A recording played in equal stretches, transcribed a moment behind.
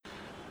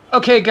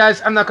Okay,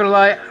 guys, I'm not gonna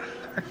lie.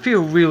 I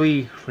feel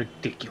really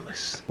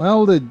ridiculous.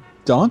 Well, the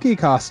donkey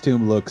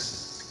costume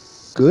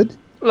looks good.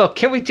 Look,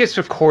 can we just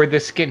record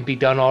this and be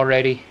done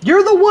already?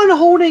 You're the one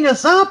holding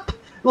us up!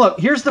 Look,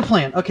 here's the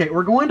plan. Okay,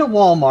 we're going to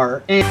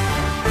Walmart and...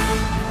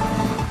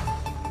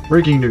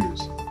 Breaking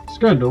news.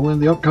 Scandal in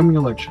the upcoming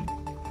election.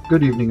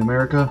 Good evening,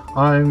 America.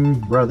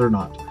 I'm rather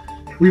not.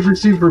 We've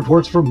received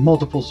reports from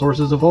multiple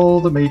sources of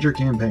all the major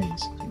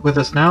campaigns. With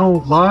us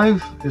now,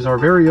 live, is our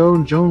very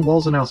own Joan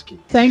Walzanowski.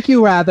 Thank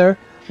you, rather.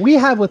 We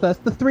have with us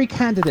the three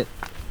candidates.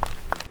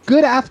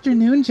 Good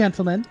afternoon,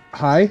 gentlemen.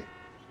 Hi.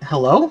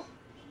 Hello?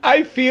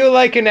 I feel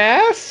like an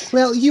ass?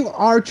 Well, you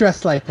are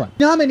dressed like one.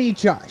 Nominee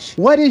Josh,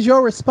 what is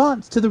your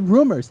response to the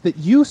rumors that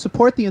you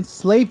support the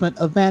enslavement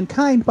of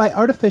mankind by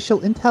artificial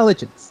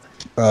intelligence?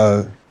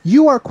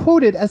 You are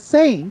quoted as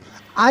saying,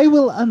 "I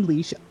will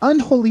unleash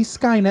unholy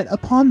Skynet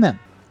upon them."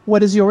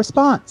 What is your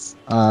response?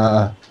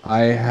 I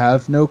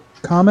have no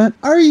comment.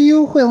 Are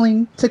you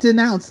willing to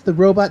denounce the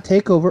robot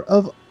takeover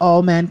of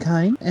all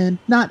mankind and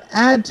not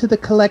add to the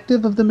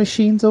collective of the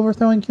machines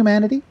overthrowing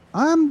humanity?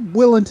 I'm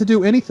willing to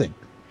do anything.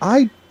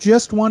 I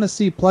just want to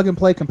see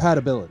plug-and-play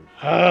compatibility.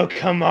 Oh,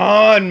 come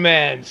on,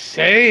 man.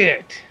 Say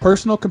it.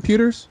 Personal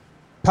computers,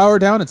 power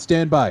down and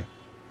stand by.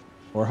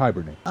 Or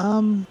hibernate.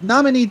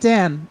 Nominee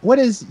Dan, what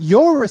is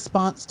your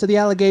response to the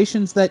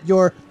allegations that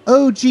your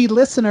OG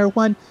listener,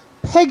 one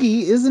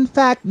Peggy, is in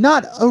fact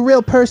not a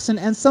real person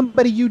and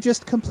somebody you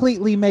just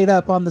completely made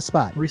up on the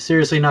spot? Are we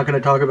seriously not going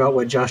to talk about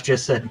what Josh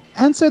just said?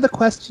 Answer the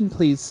question,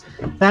 please.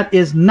 That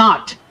is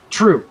not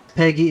true.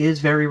 Peggy is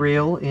very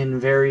real and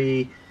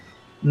very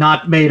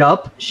not made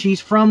up. She's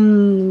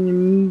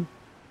from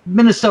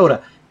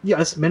Minnesota.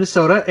 Yes,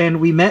 Minnesota, and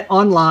we met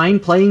online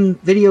playing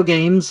video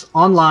games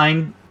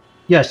online.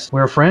 Yes,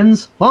 we're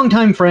friends,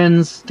 longtime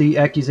friends. The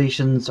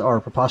accusations are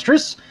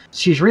preposterous.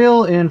 She's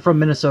real and from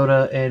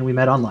Minnesota, and we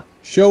met online.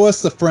 Show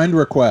us the friend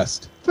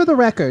request. For the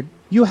record,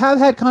 you have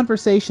had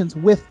conversations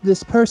with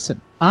this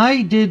person.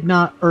 I did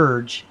not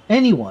urge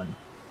anyone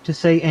to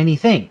say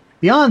anything.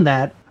 Beyond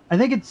that, I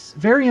think it's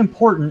very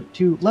important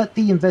to let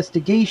the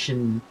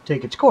investigation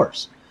take its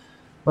course.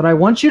 But I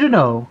want you to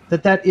know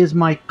that that is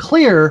my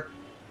clear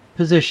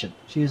position.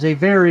 She is a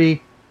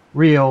very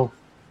real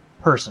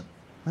person.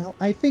 Well,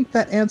 I think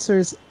that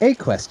answers a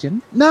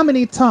question.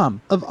 Nominee Tom,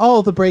 of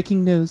all the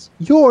breaking news,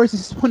 yours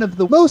is one of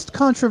the most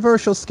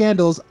controversial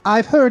scandals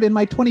I've heard in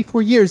my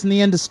 24 years in the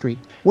industry.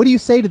 What do you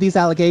say to these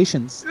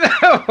allegations?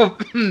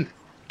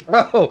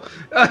 Oh,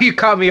 you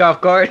caught me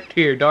off guard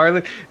here,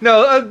 darling.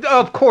 No,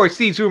 of course,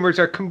 these rumors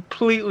are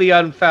completely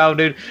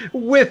unfounded,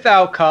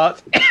 without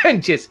cause,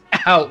 and just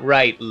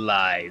outright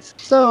lies.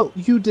 So,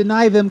 you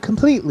deny them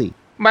completely?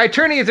 My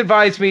attorney has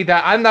advised me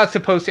that I'm not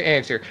supposed to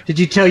answer. Did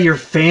you tell your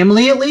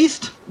family at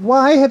least?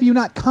 Why have you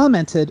not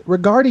commented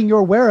regarding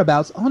your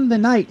whereabouts on the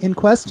night in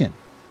question?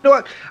 You know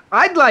what?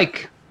 I'd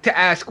like to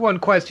ask one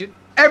question.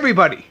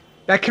 Everybody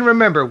that can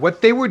remember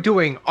what they were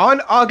doing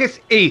on August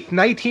 8th,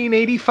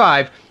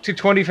 1985 to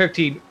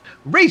 2015,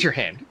 raise your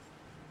hand.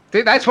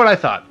 That's what I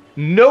thought.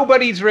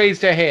 Nobody's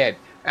raised a hand.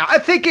 I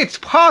think it's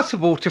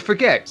possible to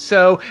forget.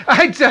 So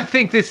I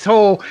think this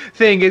whole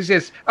thing is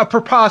just a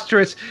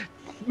preposterous...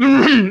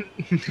 Do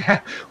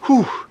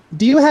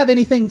you have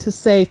anything to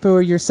say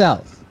for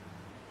yourself?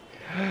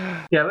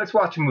 Yeah, let's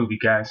watch a movie,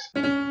 guys.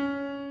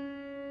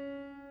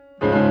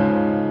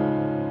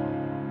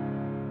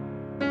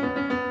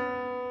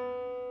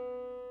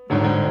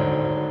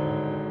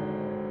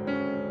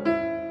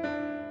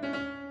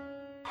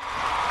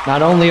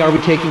 Not only are we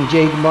taking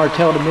Jade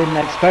Martell to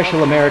Midnight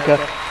Special America,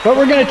 but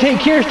we're going to take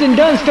Kirsten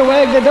Dunst to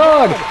Wag the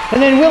Dog,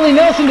 and then Willie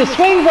Nelson to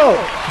Swing Vote,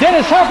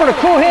 Dennis Hopper to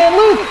Cool Hand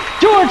Luke,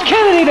 George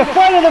Kennedy to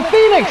Flight of the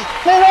Phoenix,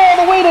 then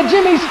all the way to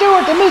Jimmy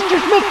Stewart to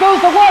Mr. Smith Goes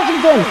to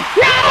Washington.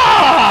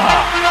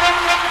 Yeah!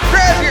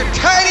 Grab your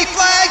tiny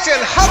flags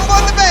and hop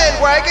on the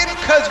bandwagon,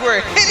 cause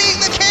we're hitting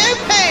the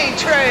campaign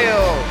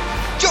trail.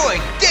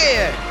 Join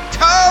Dan,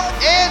 Tom,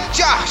 and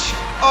Josh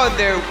on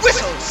their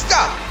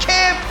whistle-stop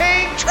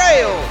campaign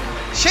trail.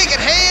 Shaking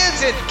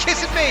hands and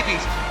kissing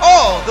babies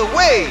all the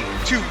way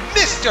to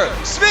Mr.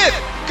 Smith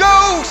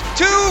Goes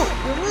to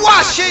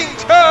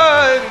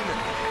Washington!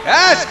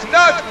 Ask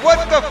not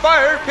what the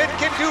fire pit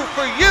can do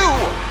for you.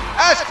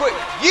 Ask what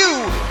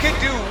you can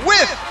do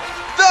with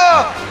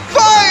the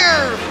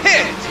fire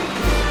pit!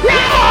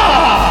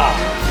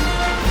 Yeah!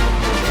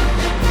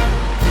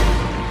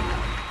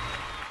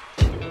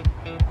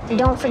 And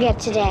don't forget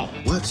today.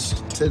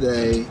 What's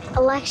today?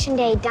 Election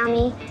day,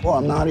 dummy. Well,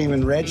 I'm not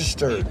even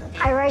registered.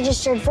 I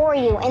registered for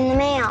you in the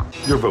mail.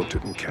 Your vote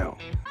didn't count.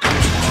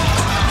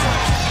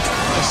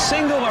 A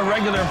single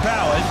irregular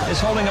ballot is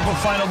holding up a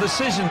final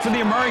decision for the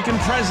American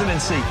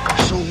presidency.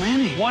 So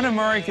many. One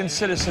American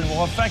citizen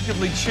will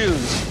effectively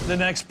choose the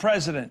next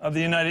president of the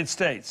United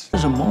States.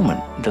 There's a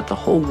moment that the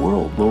whole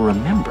world will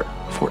remember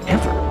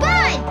forever.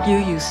 Good! You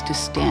used to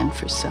stand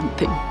for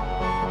something.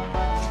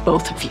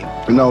 Both of you.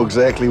 I know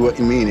exactly what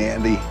you mean,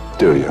 Andy.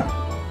 Do you?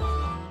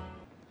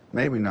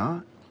 Maybe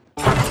not.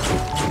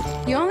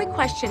 The only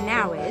question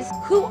now is,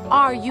 who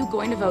are you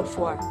going to vote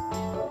for?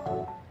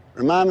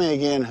 Remind me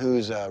again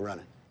who's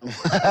running.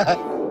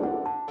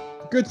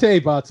 Good day,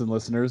 bots and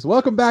listeners.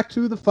 Welcome back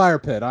to the Fire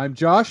Pit. I'm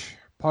Josh,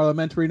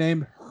 parliamentary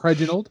name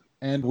Reginald,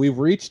 and we've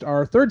reached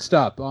our third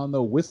stop on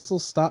the Whistle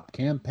Stop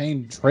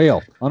Campaign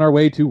Trail on our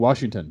way to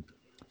Washington.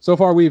 So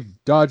far, we've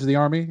dodged the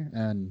army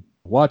and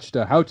watched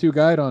a how-to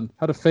guide on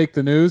how to fake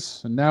the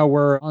news, and now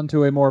we're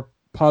onto a more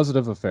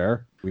positive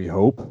affair, we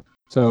hope.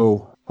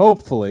 So,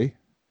 hopefully,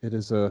 it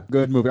is a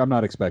good movie. I'm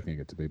not expecting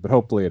it to be, but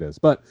hopefully it is.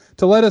 But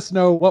to let us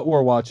know what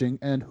we're watching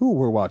and who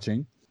we're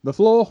watching, the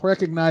floor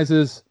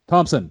recognizes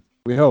Thompson.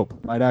 We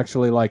hope might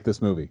actually like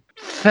this movie.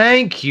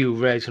 Thank you,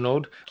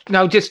 Reginald.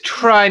 Now just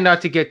try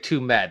not to get too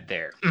mad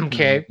there,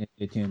 okay?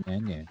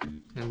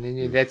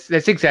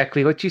 That's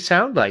exactly what you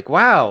sound like.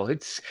 Wow,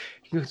 it's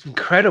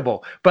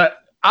incredible. But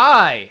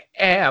I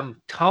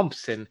am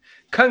Thompson,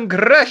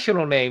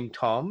 congressional name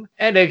Tom.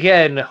 And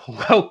again,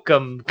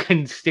 welcome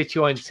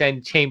constituents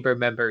and chamber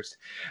members.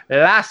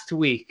 Last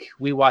week,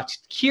 we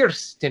watched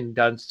Kirsten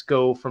Dunst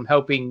go from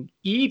helping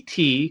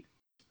Jaden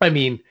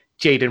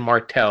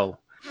Martell,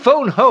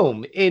 phone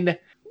home in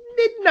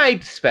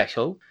Midnight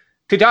Special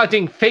to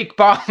dodging fake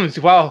bombs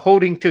while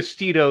holding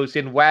Tostitos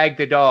and Wag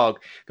the dog.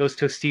 Those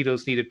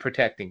Tostitos needed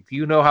protecting. Do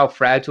you know how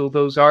fragile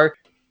those are?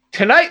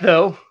 Tonight,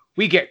 though,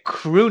 we get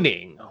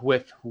crooning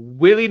with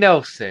Willie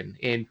Nelson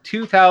in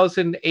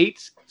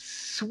 2008's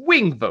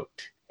Swing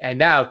Vote. And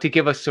now, to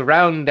give us a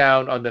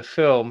rundown on the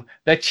film,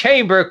 the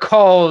chamber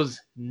calls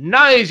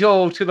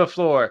Nigel to the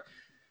floor.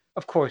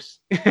 Of course,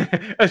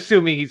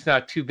 assuming he's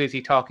not too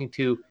busy talking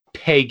to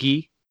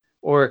Peggy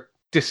or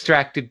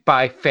distracted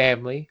by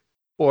family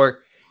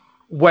or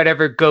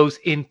whatever goes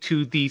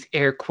into these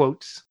air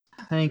quotes.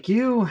 Thank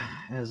you.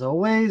 As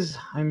always,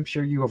 I'm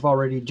sure you have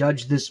already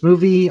judged this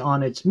movie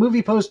on its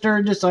movie poster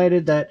and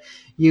decided that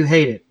you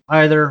hate it.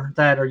 Either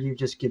that or you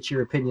just get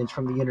your opinions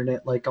from the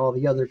internet like all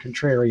the other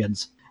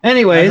contrarians.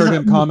 Anyways, I heard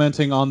him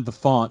commenting on the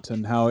font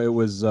and how it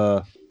was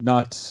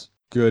not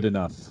good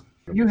enough.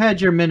 You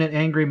had your minute,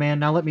 angry man.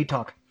 Now let me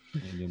talk.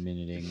 That's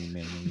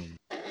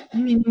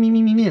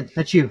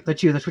you.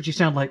 That's what you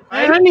sound like.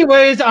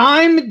 Anyways,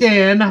 I'm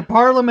Dan,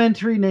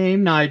 parliamentary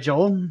name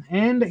Nigel,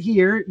 and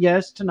here,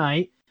 yes,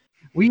 tonight,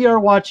 we are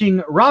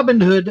watching Robin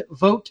Hood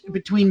vote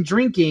between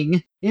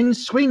drinking in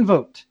Swing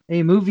Vote,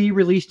 a movie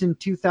released in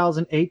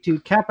 2008 to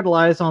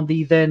capitalize on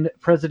the then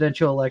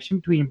presidential election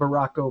between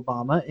Barack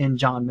Obama and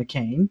John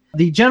McCain.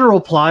 The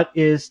general plot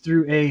is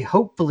through a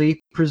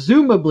hopefully,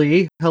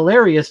 presumably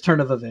hilarious turn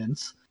of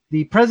events.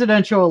 The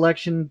presidential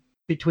election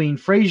between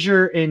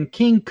Frazier and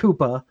King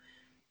Koopa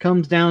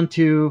comes down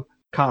to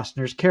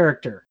Costner's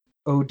character.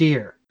 Oh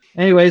dear.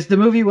 Anyways, the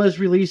movie was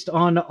released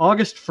on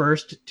August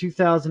 1st,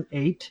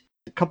 2008,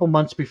 a couple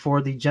months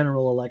before the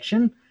general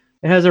election.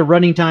 It has a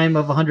running time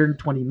of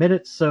 120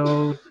 minutes,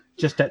 so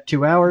just at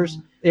 2 hours.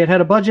 It had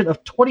a budget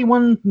of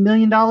 $21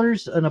 million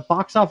and a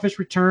box office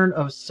return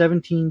of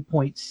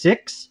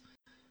 17.6.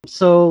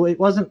 So it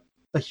wasn't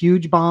a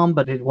huge bomb,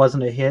 but it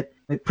wasn't a hit.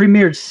 It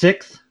premiered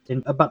 6th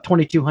in about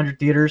 2,200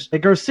 theaters.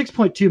 It grossed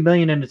 $6.2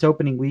 million in its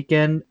opening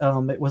weekend.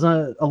 It was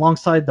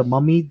alongside The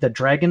Mummy, The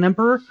Dragon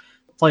Emperor.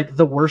 It's like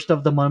the worst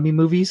of the Mummy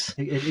movies.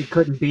 It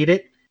couldn't beat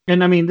it.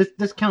 And I mean,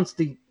 this counts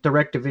the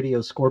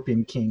direct-to-video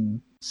Scorpion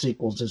King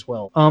sequels as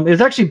well. It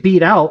was actually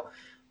beat out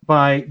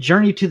by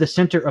Journey to the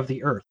Center of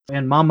the Earth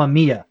and Mamma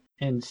Mia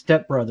and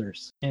Step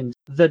Brothers and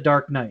The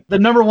Dark Knight. The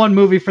number one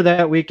movie for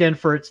that weekend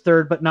for its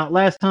third but not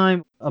last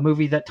time, a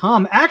movie that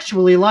Tom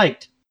actually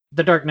liked.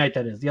 The Dark Knight,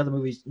 that is. The other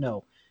movies,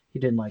 no, he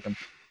didn't like them.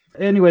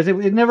 Anyways,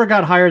 it never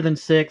got higher than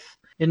 6th,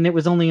 and it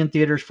was only in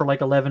theaters for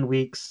like 11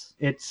 weeks.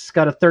 It's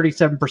got a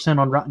 37%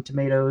 on Rotten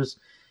Tomatoes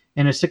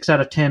and a 6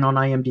 out of 10 on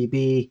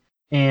IMDb.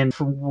 And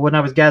from when I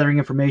was gathering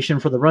information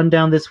for the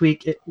rundown this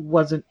week, it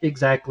wasn't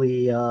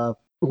exactly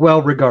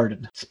well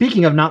regarded.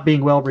 Speaking of not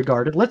being well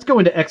regarded, let's go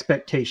into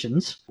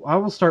expectations. I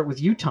will start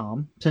with you,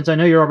 Tom, since I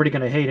know you're already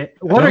going to hate it.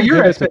 What are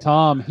your expectations?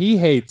 Tom, he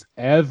hates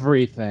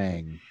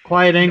everything.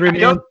 Quiet, angry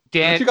man.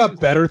 Don't you got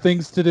better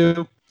things to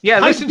do? Yeah,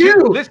 listen.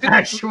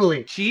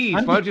 Actually. Jeez,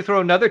 why don't you throw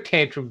another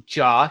tantrum,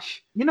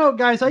 Josh? You know,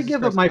 guys, I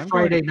give up my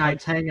Friday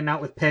nights hanging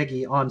out with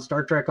Peggy on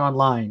Star Trek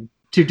Online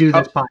to do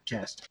this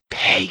podcast.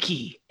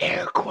 Peggy,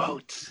 air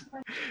quotes.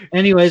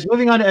 Anyways,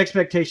 moving on to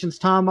expectations.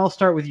 Tom, I'll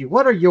start with you.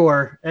 What are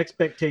your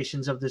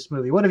expectations of this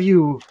movie? What have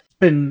you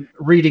been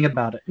reading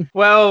about it?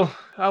 Well,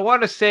 I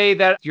want to say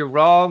that you're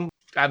wrong.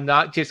 I'm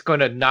not just going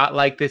to not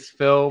like this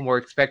film or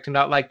expect to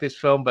not like this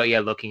film, but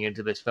yeah, looking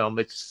into this film,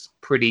 it's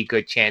pretty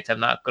good chance I'm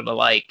not going to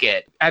like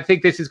it. I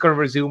think this is going to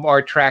resume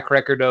our track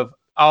record of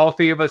all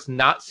three of us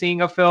not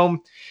seeing a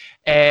film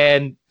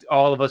and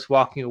all of us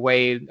walking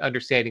away and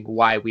understanding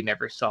why we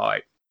never saw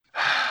it.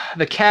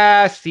 The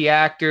cast, the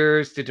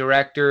actors, the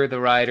director,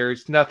 the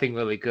writers, nothing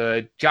really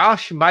good.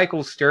 Josh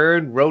Michael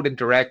Stern wrote and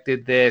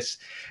directed this.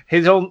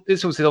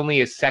 This was only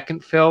his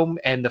second film,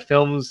 and the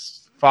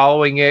films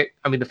following it,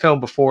 I mean, the film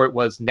before it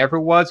was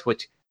Never Was,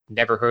 which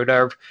never heard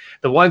of.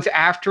 The ones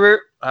after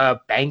it,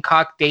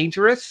 Bangkok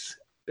Dangerous,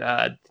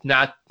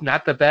 not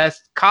the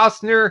best.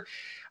 Costner,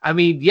 I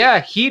mean, yeah,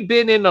 he'd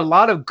been in a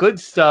lot of good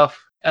stuff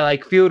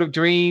like Field of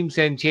Dreams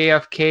and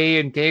JFK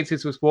and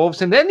Dances with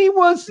Wolves. And then he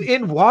was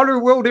in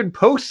Waterworld and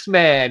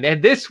Postman.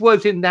 And this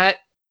was in that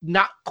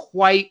not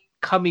quite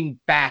coming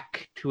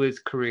back to his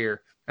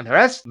career. And the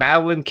rest,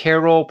 Madeline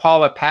Carroll,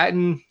 Paula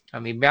Patton. I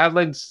mean,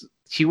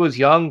 she was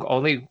young,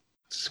 only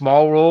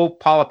small role.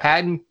 Paula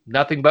Patton,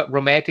 nothing but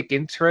romantic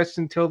interest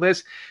until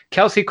this.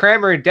 Kelsey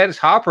Grammer and Dennis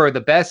Hopper are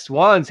the best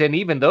ones. And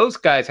even those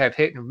guys have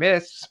hit or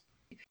miss.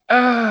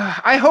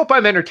 I hope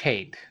I'm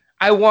entertained.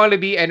 I want to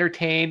be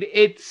entertained.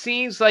 It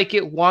seems like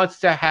it wants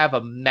to have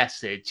a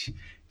message.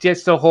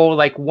 Just the whole,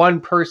 like, one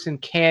person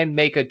can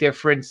make a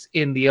difference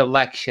in the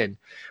election,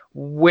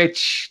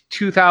 which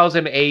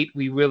 2008,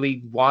 we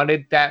really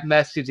wanted that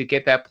message to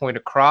get that point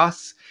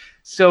across.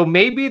 So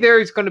maybe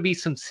there's going to be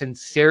some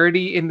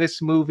sincerity in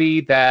this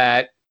movie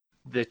that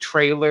the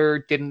trailer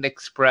didn't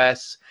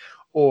express,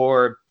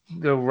 or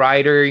the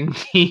writing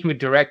team and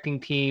directing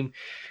team.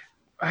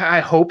 I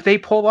hope they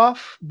pull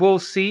off. We'll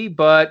see,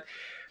 but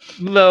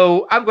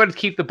no, I'm going to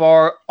keep the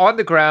bar on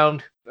the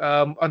ground,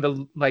 on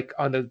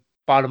the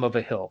bottom of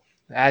a hill.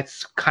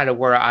 That's kind of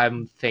where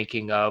I'm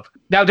thinking of.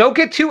 Now, don't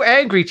get too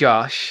angry,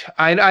 Josh.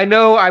 I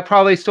know I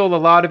probably stole a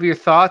lot of your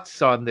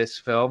thoughts on this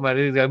film. I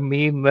didn't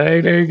mean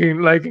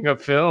liking a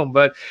film,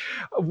 but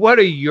what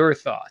are your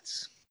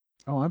thoughts?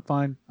 Oh, I'm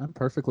fine. I'm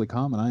perfectly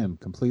calm, and I am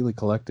completely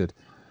collected.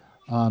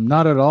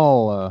 Not at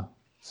all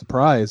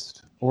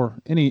surprised or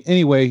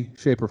any way,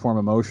 shape, or form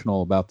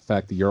emotional about the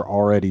fact that you're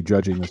already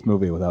judging this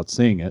movie without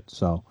seeing it.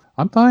 So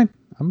I'm fine.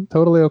 I'm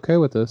totally okay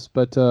with this.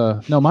 But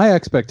no, my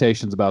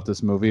expectations about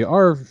this movie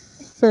are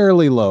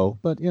fairly low.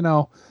 But, you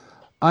know,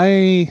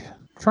 I'm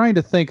trying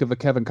to think of a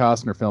Kevin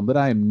Costner film that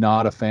I am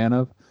not a fan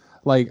of.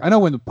 Like, I know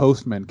when The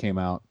Postman came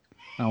out.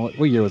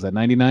 What year was that,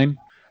 99?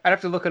 I'd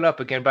have to look it up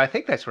again, but I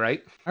think that's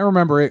right. I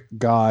remember it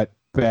got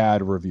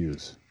bad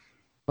reviews.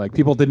 Like,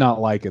 people did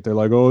not like it. They're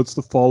like, oh, it's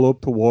the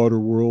follow-up to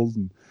Waterworld,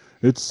 and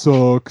it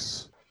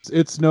sucks.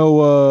 It's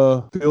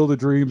no Field of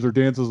Dreams or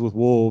Dances with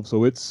Wolves,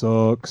 so it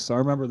sucks. I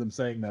remember them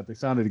saying that. They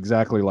sounded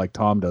exactly like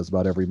Tom does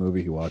about every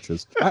movie he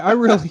watches. I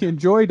really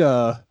enjoyed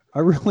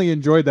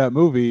that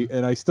movie,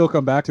 and I still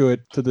come back to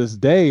it to this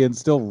day and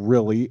still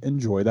really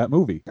enjoy that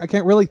movie. I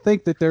can't really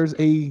think that there's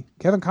a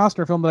Kevin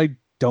Costner film that I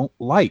don't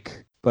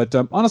like. But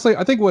honestly,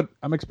 I think what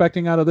I'm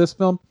expecting out of this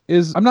film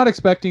is I'm not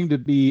expecting to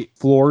be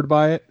floored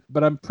by it,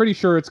 but I'm pretty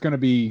sure it's going to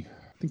be,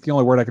 I think the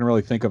only word I can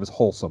really think of is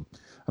wholesome.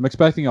 I'm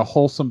expecting a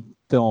wholesome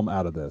film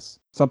out of this.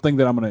 Something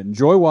that I'm going to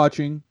enjoy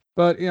watching,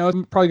 but, you know,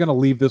 I'm probably going to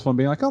leave this one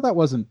being like, oh, that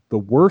wasn't the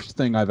worst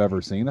thing I've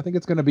ever seen. I think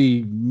it's going to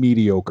be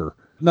mediocre.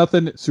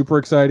 Nothing super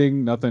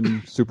exciting,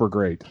 nothing super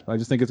great. I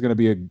just think it's going to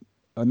be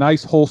a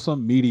nice,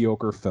 wholesome,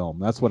 mediocre film.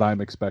 That's what I'm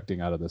expecting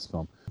out of this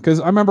film. Because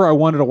I remember I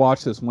wanted to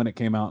watch this when it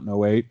came out in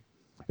 2008.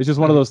 It's just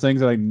one of those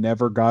things that I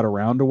never got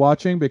around to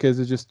watching because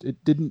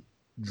it didn't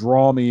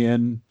draw me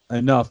in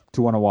enough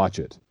to want to watch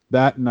it.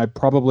 That, and I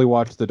probably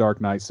watched The Dark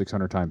Knight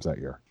 600 times that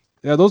year.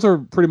 Yeah, those are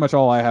pretty much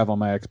all I have on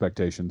my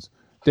expectations.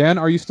 Dan,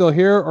 are you still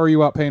here, or are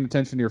you out paying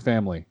attention to your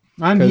family?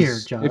 I'm here,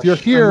 Josh. If you're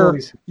here,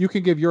 you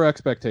can give your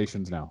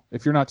expectations now,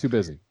 if you're not too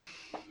busy.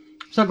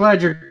 So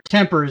glad your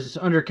temper is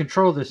under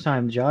control this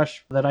time,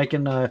 Josh, that I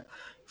can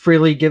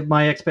freely give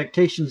my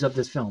expectations of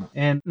this film.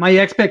 And my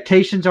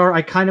expectations are,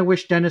 I kind of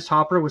wish Dennis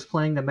Hopper was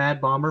playing the Mad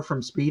Bomber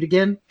from Speed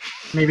again.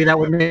 Maybe that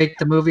would make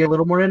the movie a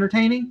little more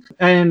entertaining.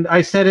 And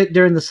I said it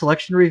during the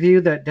selection review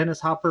that Dennis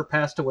Hopper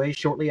passed away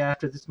shortly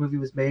after this movie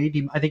was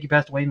made. I think he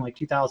passed away in like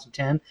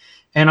 2010.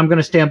 And I'm going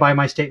to stand by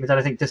my statement that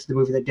I think this is the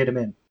movie that did him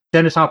in.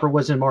 Dennis Hopper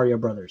was in Mario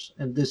Brothers,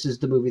 and this is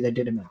the movie that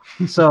did him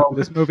in. So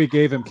this movie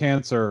gave him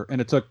cancer,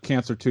 and it took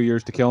cancer 2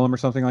 years to kill him, or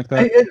something like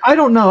that. I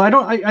don't know.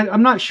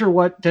 I'm not sure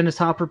what Dennis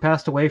Hopper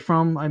passed away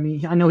from. I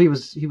mean, I know he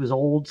was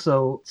old,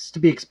 so it's to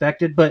be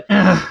expected. But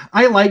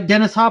I like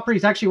Dennis Hopper.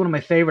 He's actually one of my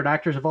favorite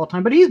actors of all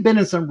time. But he's been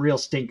in some real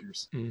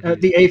stinkers.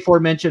 Mm-hmm. The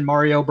aforementioned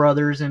Mario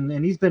Brothers,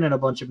 and he's been in a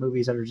bunch of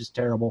movies that are just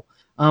terrible.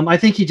 I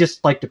think he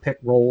just liked to pick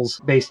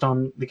roles based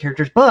on the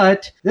characters.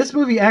 But this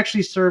movie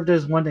actually served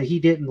as one that he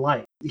didn't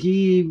like.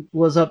 He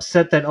was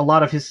upset that a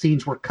lot of his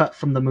scenes were cut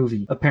from the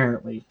movie,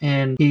 apparently.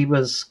 And he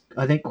was,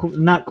 I think,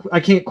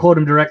 I can't quote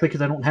him directly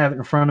because I don't have it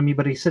in front of me,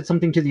 but he said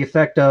something to the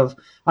effect of,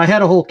 I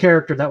had a whole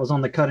character that was on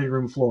the cutting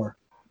room floor.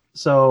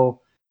 So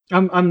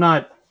I'm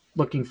not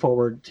looking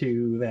forward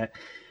to that.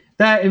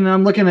 And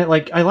I'm looking at,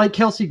 like, I like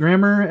Kelsey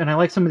Grammer, and I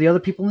like some of the other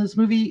people in this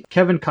movie.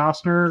 Kevin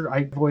Costner,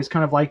 I've always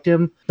kind of liked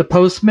him. The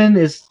Postman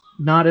is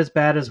not as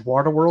bad as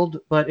Waterworld,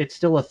 but it's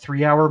still a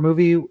 3-hour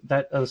movie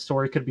that a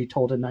story could be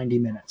told in 90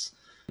 minutes.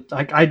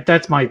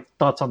 That's my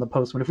thoughts on The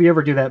Postman. If we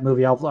ever do that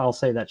movie, I'll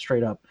say that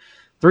straight up.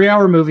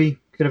 3-hour movie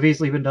could have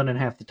easily been done in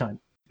half the time.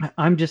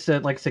 I'm just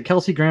like I said,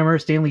 Kelsey Grammer,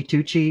 Stanley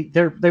Tucci.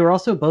 They were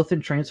also both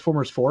in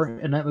Transformers 4,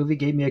 and that movie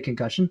gave me a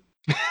concussion.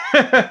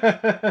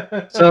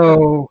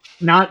 So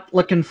not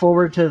looking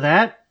forward to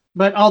that.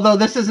 But although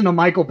this isn't a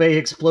Michael Bay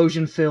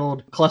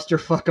explosion-filled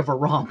clusterfuck of a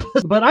romp,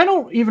 but I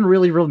don't even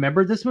really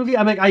remember this movie.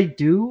 I mean, I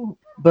do.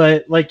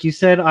 But like you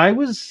said, I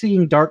was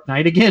seeing Dark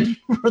Knight again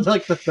for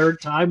like the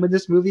third time when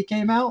this movie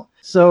came out.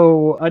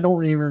 So I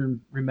don't even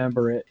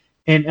remember it.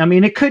 And I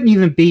mean, it couldn't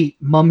even beat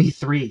Mummy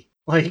 3.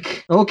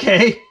 Like,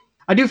 okay.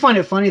 I do find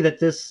it funny that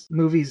this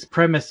movie's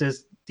premise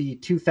is the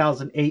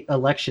 2008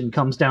 election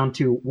comes down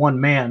to one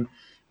man,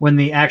 when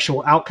the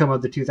actual outcome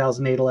of the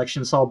 2008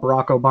 election saw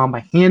Barack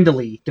Obama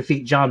handily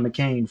defeat John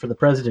McCain for the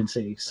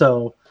presidency.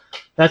 So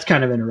that's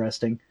kind of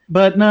interesting.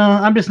 But no,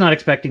 I'm just not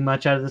expecting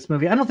much out of this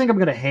movie. I don't think I'm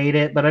going to hate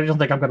it, but I don't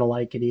think I'm going to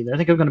like it either. I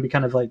think I'm going to be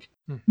kind of like,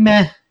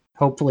 meh.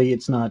 Hopefully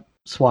it's not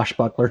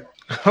swashbuckler.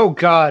 Oh,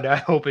 God, I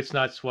hope it's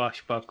not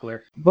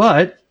swashbuckler.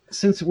 But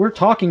since we're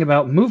talking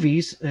about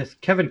movies with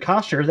Kevin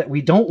Costner that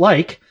we don't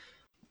like,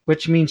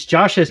 which means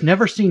Josh has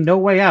never seen No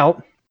Way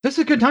Out, this is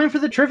a good time for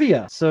the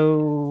trivia. So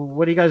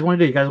what do you guys want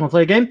to do? You guys want to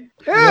play a game?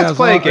 Yeah, let's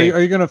play a game.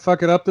 Are you going to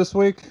fuck it up this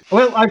week?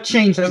 Well, I've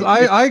changed it.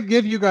 I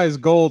give you guys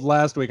gold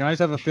last week, and I just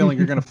have a feeling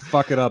you're going to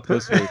fuck it up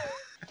this week.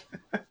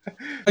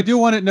 I do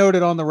want it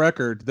noted on the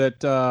record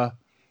that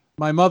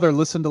my mother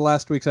listened to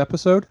last week's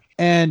episode,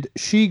 and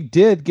she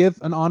did give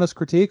an honest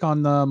critique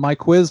on my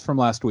quiz from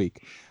last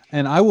week.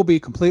 And I will be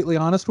completely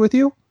honest with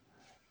you.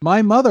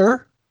 My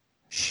mother,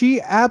 she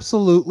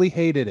absolutely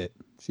hated it.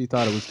 She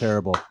thought it was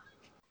terrible.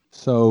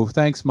 So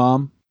thanks,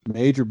 Mom.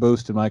 Major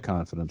boost in my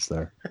confidence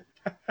there.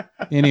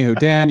 Anywho,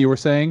 Dan, you were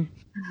saying?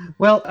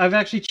 Well, I've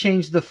actually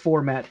changed the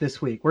format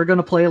this week. We're going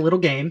to play a little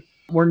game.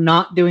 We're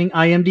not doing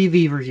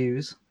IMDb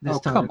reviews this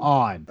time. Come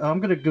on. I'm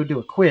going to go do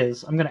a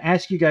quiz. I'm going to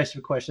ask you guys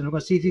some questions. I'm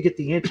going to see if you get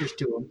the answers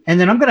to them. And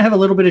then I'm going to have a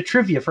little bit of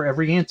trivia for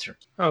every answer.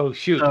 Oh,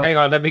 shoot. Hang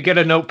on. Let me get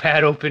a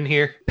notepad open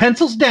here.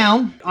 Pencils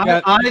down.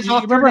 Yeah, eyes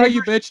off. Remember how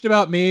you bitched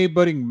about me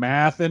putting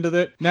math into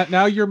it?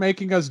 Now you're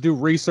making us do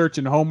research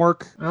and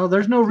homework? Well,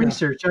 there's no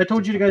research. I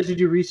told you guys to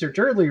do research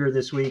earlier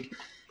this week.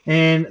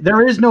 And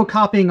there is no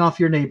copying off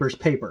your neighbor's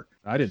paper.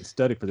 I didn't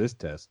study for this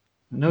test.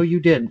 No, you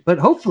didn't. But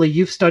hopefully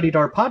you've studied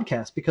our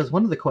podcast, because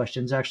one of the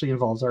questions actually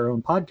involves our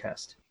own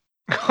podcast.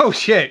 Oh,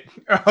 shit.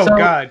 Oh,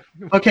 God.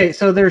 Okay,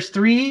 so there's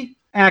 3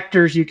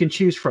 actors you can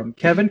choose from.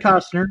 Kevin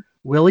Costner,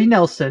 Willie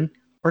Nelson,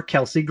 or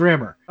Kelsey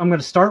Grammer. I'm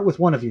going to start with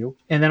one of you,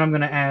 and then I'm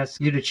going to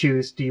ask you to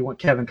choose, do you want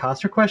Kevin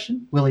Costner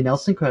question, Willie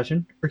Nelson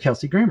question, or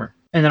Kelsey Grammer?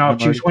 And then I'll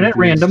choose one at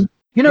random.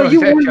 You know,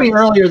 you warned me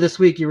earlier this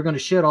week you were going to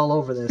shit all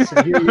over this,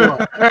 and here you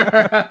are.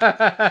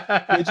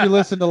 Did you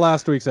listen to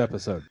last week's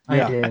episode?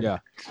 I did. Yeah.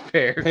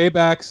 Fair.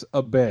 Payback's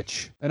a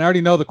bitch. And I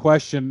already know the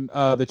question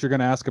that you're going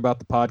to ask about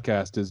the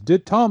podcast is,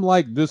 did Tom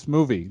like this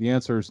movie? The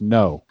answer is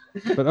no.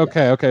 But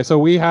okay. So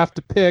we have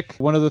to pick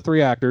one of the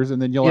 3 actors,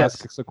 and then you'll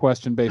ask us a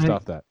question based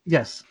off that.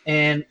 Yes.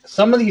 And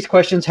some of these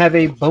questions have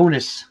a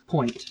bonus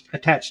point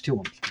attached to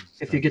them.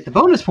 If you get the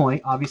bonus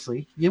point,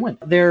 obviously, you win.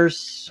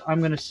 There's, I'm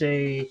going to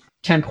say,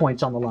 10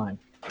 points on the line.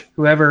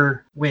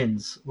 Whoever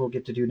wins will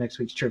get to do next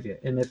week's trivia.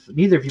 And if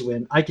neither of you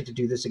win, I get to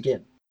do this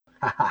again.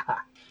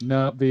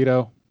 No,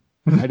 veto.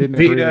 I didn't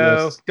agree to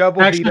this.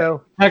 Double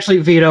veto. Actually,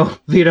 veto.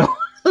 It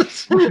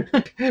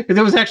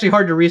was actually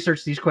hard to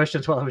research these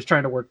questions while I was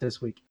trying to work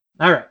this week.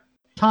 All right.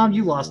 Tom,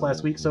 you lost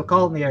last week, so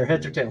call it in the air.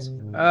 Heads or tails?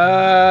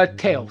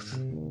 Tails.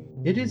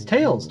 It is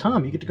tails.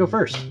 Tom, you get to go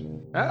first.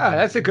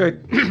 That's a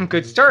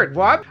good start.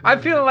 Well,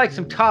 I'm feeling like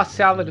some tossed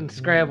salad and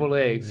scrambled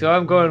eggs, so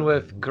I'm going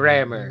with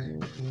Grammer.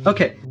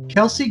 Okay.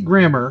 Kelsey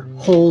Grammer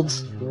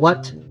holds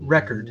what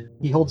record?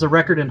 He holds a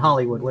record in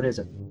Hollywood. What is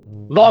it?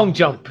 Long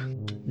jump.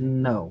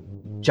 No.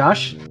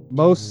 Josh?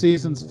 Most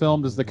seasons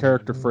filmed as the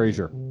character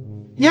Frasier.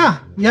 Yeah.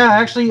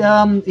 Actually,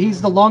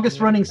 he's the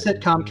longest running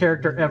sitcom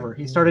character ever.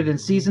 He started in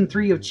season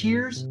 3 of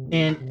Cheers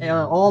and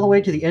all the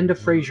way to the end of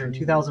Frasier in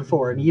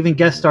 2004. And he even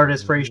guest starred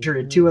as Frasier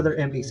in 2 other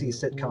NBC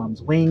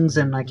sitcoms, Wings,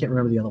 and I can't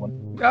remember the other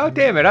one. Oh,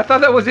 damn it. I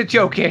thought that was a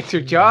joke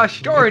answer,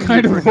 Josh. It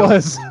kind of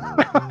was.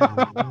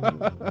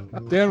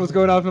 Dan was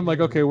going off and I'm like,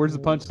 okay, where's the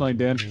punchline,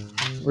 Dan?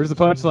 Where's the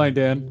punchline,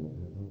 Dan?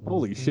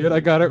 Holy shit, I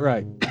got it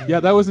right.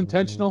 Yeah, that was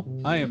intentional.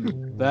 I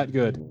am that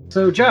good.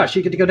 So, Josh,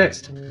 you get to go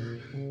next.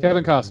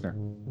 Kevin Costner.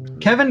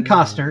 Kevin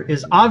Costner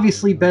is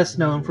obviously best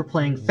known for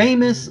playing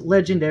famous,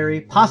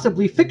 legendary,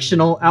 possibly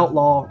fictional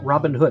outlaw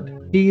Robin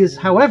Hood. He is,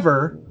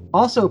 however,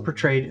 also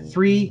portrayed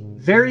 3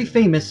 very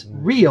famous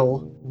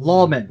real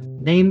lawmen.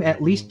 Name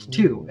at least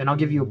 2, and I'll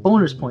give you a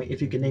bonus point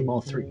if you can name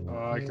all 3.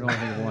 I can only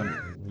think of one.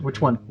 Which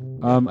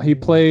one? He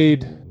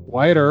played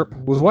Wyatt Earp.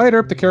 Was Wyatt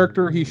Earp the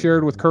character he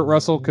shared with Kurt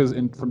Russell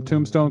from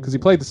Tombstone? Because he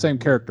played the same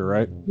character,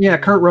 right? Yeah,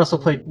 Kurt Russell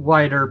played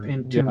Wyatt Earp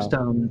in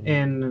Tombstone,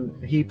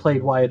 and he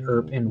played Wyatt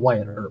Earp in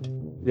Wyatt Earp.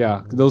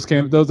 Yeah, that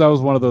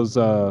was one of those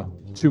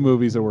 2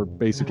 movies that were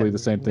basically the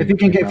same thing.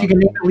 If you can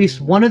name at least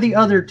one of the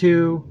other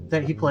 2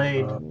 that he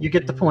played, you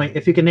get the point.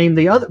 If you can name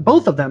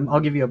both of them, I'll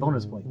give you a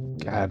bonus point.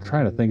 God, I'm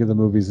trying to think of the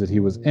movies that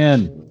he was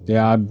in.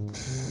 Yeah,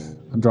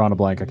 I'm drawing a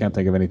blank. I can't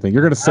think of anything.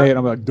 You're gonna say it,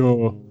 I'm like,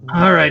 duh.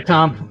 All right,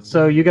 Tom.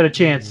 So you got a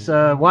chance.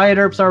 Wyatt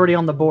Earp's already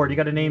on the board. You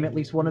got to name at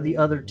least one of the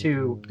other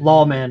 2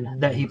 lawmen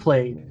that he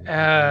played.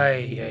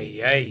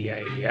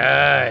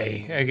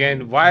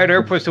 Again, Wyatt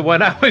Earp was the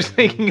one I was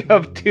thinking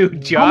of too,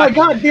 Josh. Oh my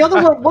God, the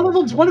other one of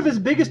them's one of his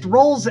biggest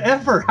roles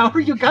ever. How are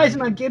you guys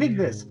not getting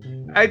this?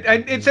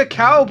 It's a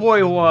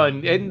cowboy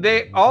one, and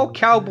all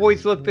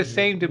cowboys look the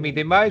same to me.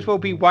 They might as well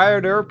be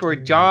Wyatt Earp or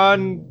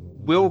John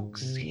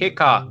Wilkes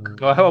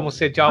Hickok. Oh, I almost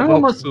said John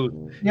Wilkes Booth.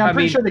 Yeah, I'm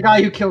pretty sure the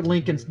guy who killed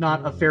Lincoln's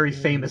not a very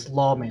famous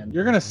lawman.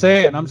 You're gonna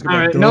say it, and I'm just gonna.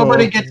 All right,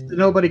 nobody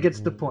gets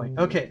the point.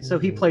 Okay, so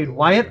he played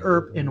Wyatt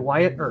Earp in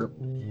Wyatt Earp.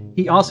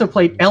 He also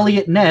played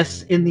Elliot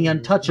Ness in The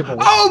Untouchables.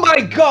 Oh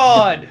my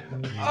God!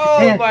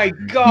 Oh my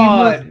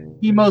God!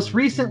 He most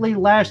recently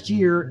last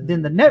year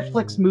in the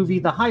Netflix movie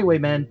The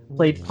Highwaymen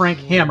played Frank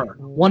Hammer,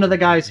 one of the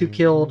guys who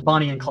killed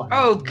Bonnie and Clyde.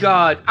 Oh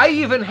God! I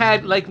even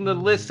had like in the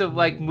list of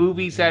like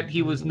movies that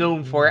he was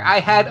known for. I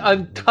had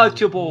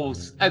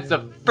Untouchables as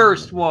the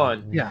first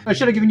one. Yeah, I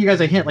should have given you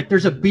guys a hint. Like,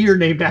 there's a beer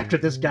named after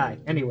this guy.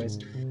 Anyways,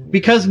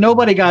 because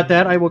nobody got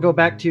that, I will go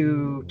back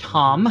to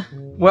Tom.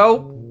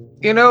 Well,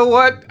 you know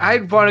what?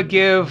 I'd want to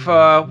give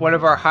one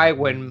of our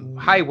highwaymen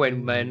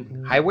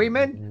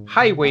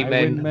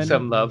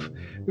some love.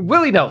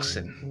 Willie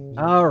Nelson.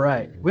 All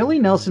right. Willie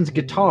Nelson's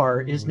guitar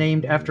is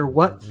named after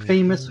what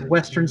famous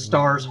Western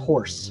star's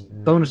horse?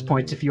 Bonus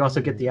points if you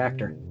also get the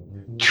actor.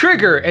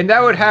 Trigger, and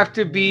that would have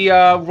to be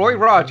Roy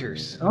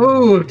Rogers.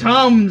 Oh,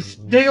 Tom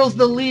steals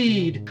the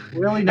lead.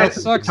 Willie That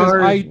Nelson's sucks.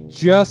 guitar. I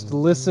just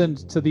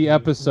listened to the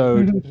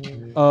episode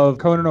of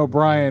Conan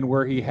O'Brien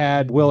where he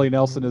had Willie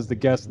Nelson as the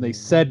guest, and they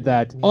said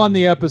that on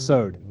the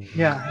episode.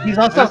 Yeah, he's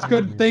also. I just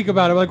couldn't think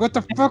about it. I'm like, what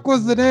the fuck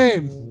was the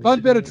name?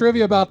 Fun bit of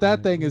trivia about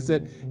that thing is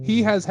that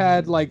he has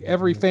had like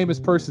every famous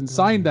person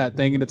sign that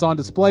thing, and it's on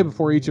display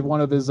before each of one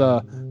of his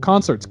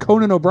concerts.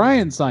 Conan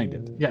O'Brien signed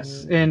it.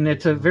 Yes, and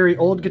it's a very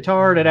old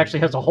guitar that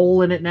actually has a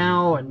hole in it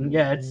now, and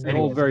yeah, it's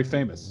Old, very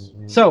famous.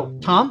 So,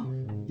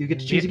 Tom, you get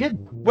to choose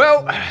again.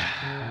 Well,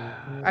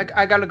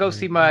 I gotta go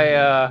see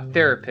my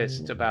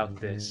therapist about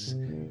this.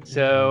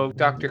 So,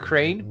 Dr.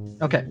 Crane?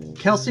 Okay.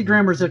 Kelsey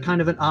Grammer's a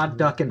kind of an odd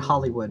duck in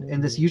Hollywood,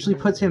 and this usually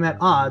puts him at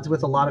odds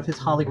with a lot of his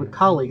Hollywood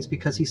colleagues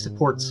because he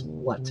supports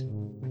what?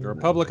 The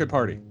Republican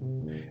Party.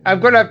 I'm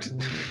gonna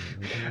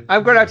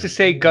have to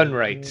say gun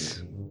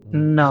rights.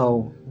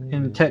 No.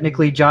 And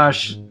technically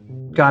Josh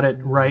got it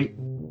right.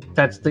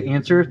 That's the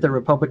answer, the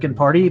Republican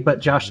Party,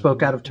 but Josh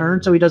spoke out of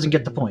turn, so he doesn't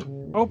get the point.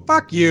 Oh,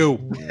 fuck you.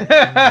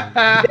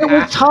 It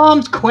was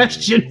Tom's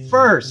question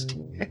first.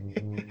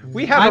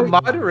 We have a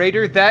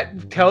moderator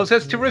that tells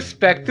us to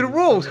respect the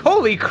rules.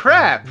 Holy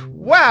crap!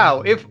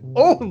 Wow, if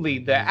only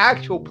the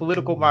actual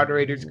political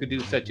moderators could do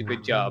such a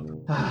good job.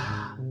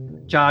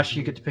 Josh,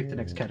 you get to pick the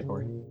next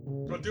category.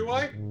 But do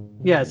I?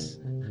 Yes.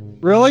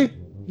 Really?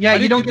 Yeah,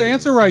 you don't get the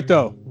answer right,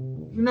 though.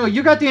 No,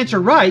 you got the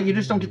answer right. You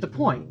just don't get the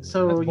point.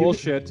 So That's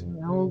bullshit.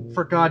 Oh,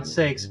 for God's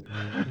sakes.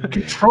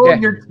 Control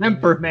your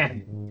temper,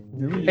 man.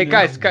 Hey,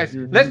 guys,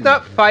 let's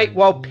not fight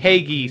while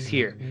Peggy's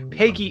here.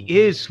 Peggy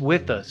is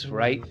with us,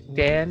 right,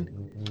 Dan?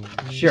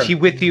 Sure. Is she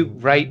with you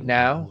right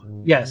now?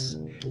 Yes.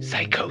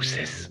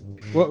 Psychosis.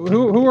 Well,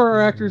 who are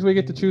our actors we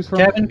get to choose from?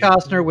 Kevin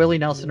Costner, Willie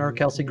Nelson, or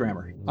Kelsey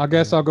Grammer. I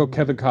guess I'll go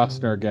Kevin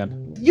Costner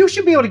again. You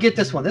should be able to get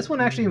this one. This one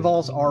actually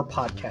involves our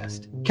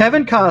podcast.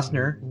 Kevin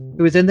Costner,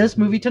 who is in this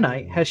movie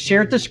tonight, has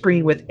shared the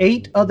screen with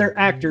 8 other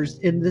actors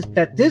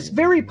that this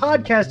very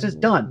podcast has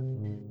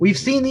done. We've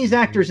seen these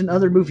actors in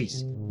other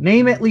movies.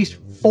 Name at least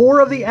 4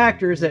 of the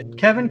actors that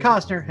Kevin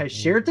Costner has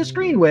shared the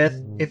screen with.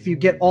 If you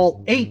get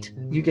all 8,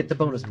 you get the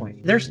bonus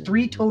point. There's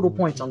 3 total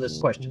points on this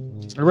question.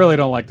 I really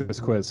don't like this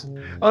quiz.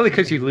 Only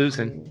because you're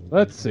losing.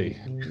 Let's see.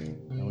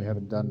 No, we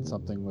haven't done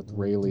something with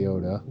Ray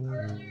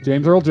Liotta.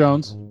 James Earl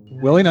Jones.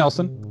 Willie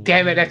Nelson.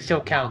 Damn it, that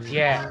still counts.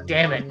 Yeah,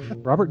 damn it.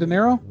 Robert De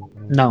Niro?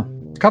 No.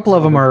 A couple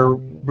of them are...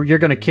 You're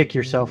going to kick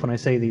yourself when I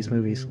say these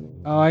movies.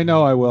 Oh, I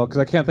know I will, because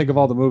I can't think of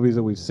all the movies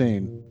that we've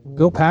seen.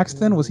 Bill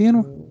Paxton? Was he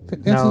in...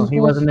 No, he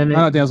wasn't in it.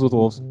 Not Dances with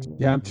Wolves.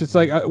 Yeah, I'm just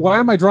like, why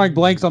am I drawing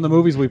blanks on the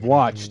movies we've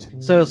watched?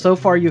 So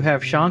far you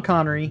have Sean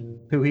Connery,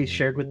 who he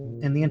shared with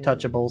in The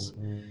Untouchables.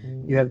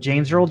 You have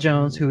James Earl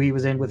Jones, who he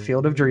was in with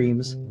Field of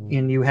Dreams.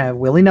 And you have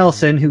Willie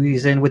Nelson, who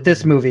he's in with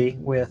this movie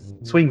with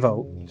Swing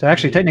Vote. So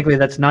actually, technically,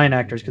 that's 9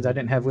 actors because I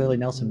didn't have Willie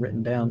Nelson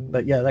written down.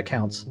 But yeah, that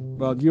counts.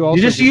 Well, you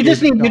just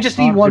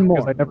need one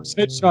more. I never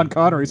said Sean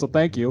Connery, so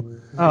thank you.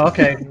 Oh,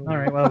 okay. All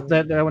right. Well,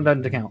 that one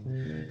doesn't count.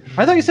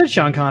 I thought you said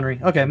Sean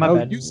Connery. Okay, my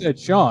bad. You said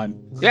Sean.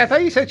 Yeah, I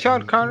thought you said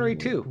Sean Connery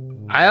too.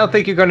 I don't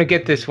think you're going to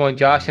get this one,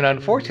 Josh, and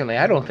unfortunately,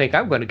 I don't think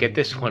I'm going to get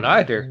this one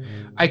either.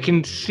 I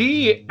can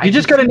see... You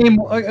just got to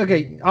name...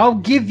 Okay, I'll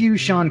give you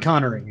Sean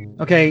Connery.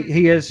 Okay,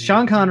 he is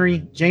Sean Connery,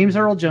 James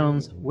Earl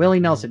Jones,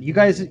 Willie Nelson. You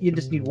guys, you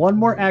just need one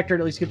more actor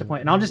to at least get the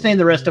point, and I'll just name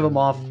the rest of them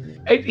off.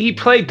 He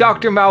played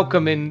Dr.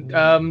 Malcolm in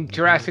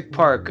Jurassic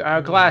Park,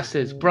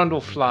 Glasses,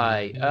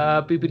 Brundlefly,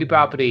 Bibbidi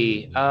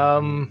Bobbidi,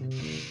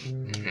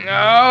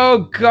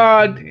 oh,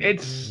 God,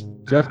 it's...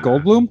 Jeff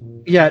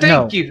Goldblum? Yeah,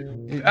 Thank you.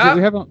 We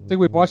haven't think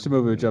we've watched a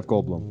movie with Jeff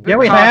Goldblum. Yeah,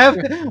 we have.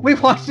 We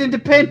watched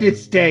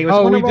Independence Day.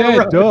 Oh, we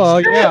did.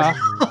 Duh, yeah.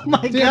 Oh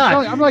my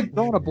God. I'm like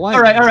throwing a blank.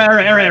 All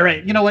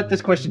right. You know what?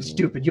 This question's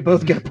stupid. You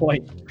both get a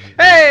point.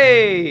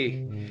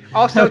 Hey!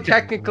 Also,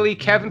 technically,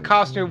 Kevin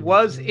Costner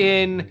was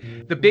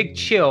in The Big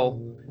Chill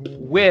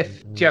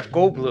with Jeff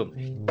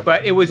Goldblum,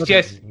 but it was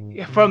just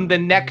from the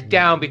neck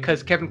down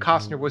because Kevin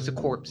Costner was a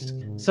corpse.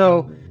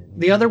 So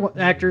the other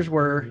actors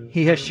were,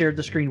 he has shared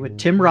the screen with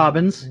Tim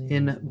Robbins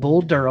in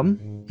Bull Durham.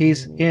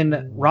 He's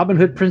in Robin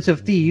Hood, Prince of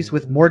Thieves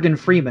with Morgan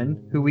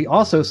Freeman, who we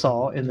also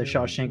saw in The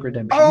Shawshank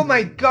Redemption. Oh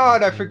my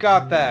God, I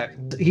forgot that.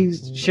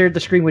 He's shared the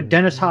screen with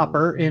Dennis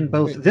Hopper in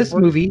both this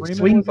movie,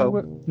 Swing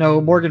Vote. No,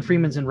 Morgan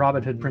Freeman's in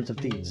Robin Hood, Prince of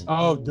Thieves.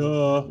 Oh,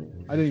 duh.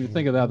 I didn't even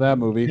think about that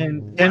movie.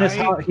 And Dennis,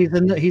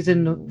 he's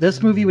in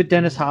this movie with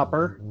Dennis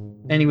Hopper,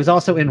 and he was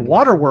also in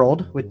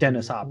Waterworld with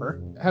Dennis Hopper.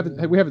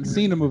 We haven't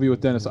seen a movie with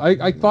Dennis.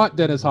 I thought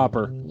Dennis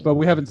Hopper, but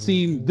we haven't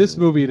seen this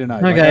movie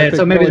tonight. Okay,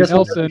 so maybe Willie this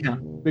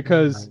Nelson,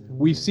 because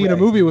we've seen a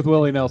movie with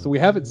Willie Nelson. We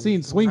haven't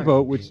seen Swing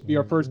Vote, which would be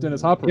our first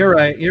Dennis Hopper.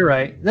 You're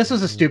right. This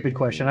was a stupid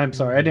question. I'm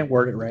sorry, I didn't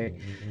word it right.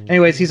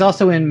 Anyways, he's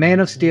also in Man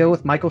of Steel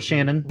with Michael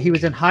Shannon. He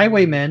was in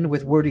Highwaymen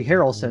with Woody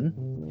Harrelson,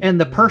 and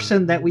the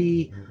person that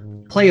we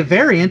play a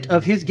variant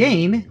of his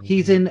game,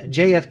 he's in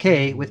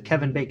JFK with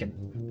Kevin Bacon.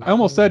 I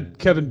almost said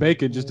Kevin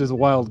Bacon just as a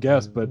wild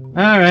guess, but... All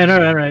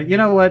right. You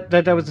know what?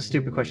 That was a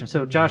stupid question.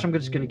 So, Josh, I'm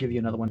just going to give you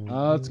another one.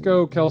 Let's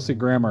go Kelsey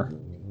Grammer,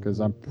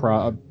 because I'm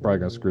probably going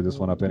to screw this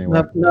one up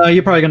anyway. No,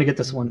 you're probably going to get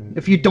this one.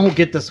 If you don't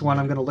get this one,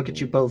 I'm going to look at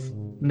you both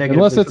negatively.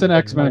 Unless it's an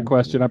X-Men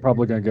question, I'm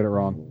probably going to get it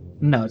wrong.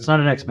 No, it's not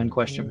an X-Men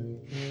question.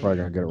 Probably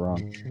going to get it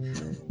wrong.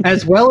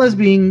 As well as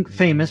being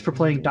famous for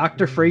playing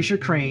Dr. Fraser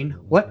Crane,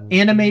 what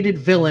animated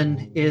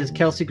villain is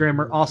Kelsey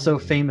Grammer also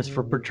famous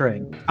for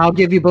portraying? I'll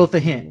give you both a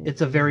hint.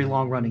 It's a very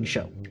long-running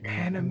show.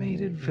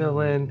 Animated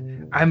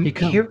villain.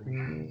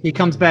 He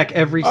comes back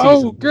every season.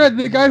 Oh, good.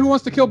 The guy who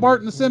wants to kill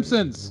Bart in The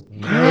Simpsons.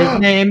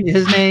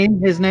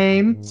 His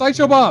name.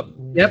 Sideshow Bob.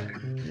 Yep.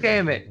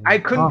 Damn it. I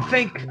couldn't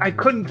think.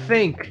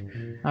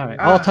 All right.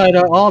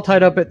 All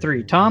tied up at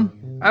 3. Tom?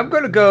 I'm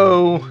going to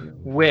go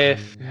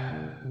with...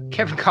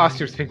 Kevin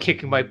Costner's been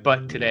kicking my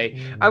butt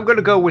today. I'm going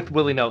to go with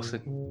Willie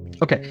Nelson.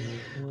 Okay.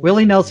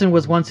 Willie Nelson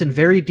was once in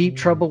very deep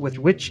trouble with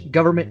which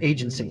government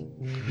agency?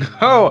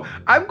 Oh,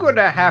 I'm going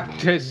to have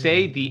to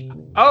say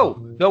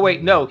Oh, no,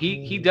 wait, no.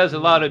 He does a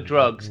lot of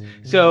drugs.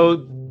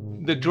 So,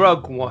 the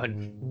drug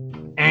one.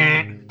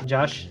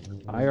 Josh?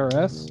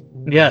 IRS?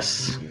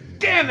 Yes.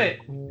 Damn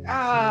it!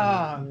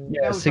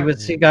 Yes, he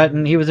was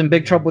in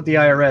big trouble with the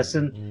IRS,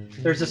 and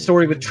there's a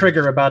story with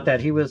Trigger about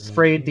that. He was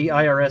afraid the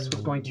IRS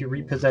was going to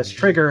repossess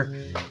Trigger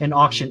and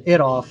auction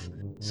it off.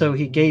 So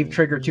he gave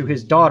Trigger to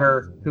his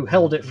daughter, who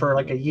held it for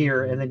like a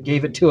year, and then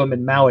gave it to him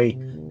in Maui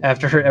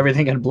after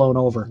everything had blown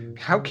over.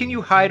 How can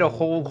you hide a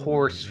whole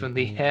horse from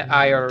the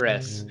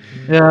IRS?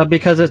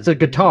 Because it's a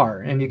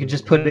guitar, and you can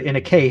just put it in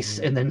a case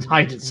and then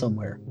hide it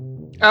somewhere.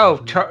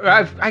 Oh,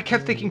 I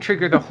kept thinking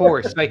Trigger the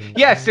horse.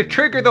 Yes, the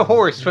Trigger the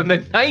horse from the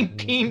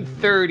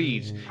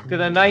 1930s to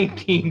the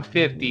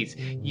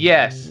 1950s.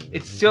 Yes,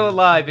 it's still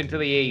alive into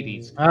the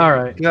 80s. All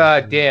right.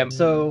 God damn.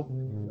 So,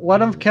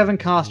 one of Kevin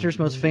Costner's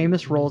most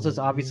famous roles is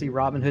obviously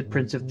Robin Hood,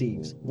 Prince of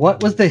Thieves.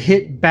 What was the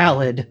hit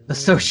ballad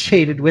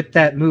associated with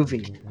that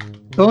movie?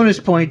 Bonus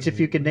points if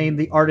you can name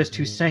the artist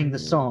who sang the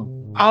song.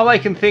 All I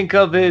can think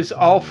of is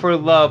All for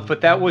Love,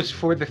 but that was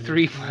for the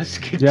Three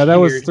Musketeers. Yeah, that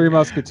was Three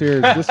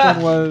Musketeers. This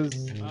one was...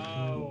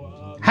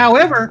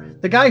 However,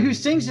 the guy who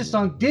sings this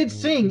song did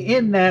sing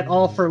in that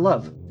All for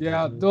Love.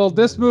 Yeah, well,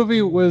 this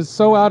movie was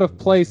so out of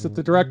place that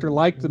the director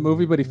liked the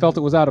movie, but he felt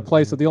it was out of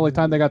place, so the only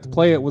time they got to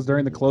play it was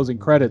during the closing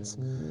credits.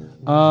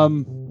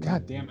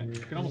 God damn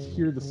it. I can almost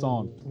hear the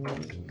song.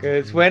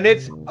 Because when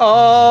it's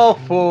all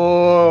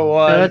for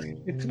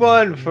one, it's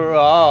one for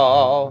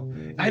all.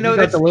 I know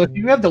that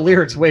you have the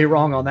lyrics way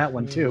wrong on that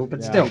one too,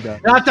 but still,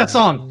 not that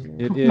song.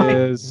 It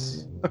is...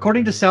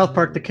 According to South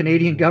Park, the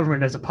Canadian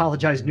government has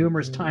apologized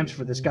numerous times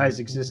for this guy's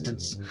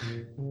existence.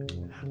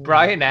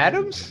 Bryan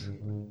Adams?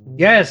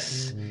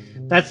 Yes,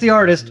 that's the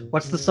artist.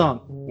 What's the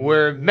song?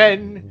 We're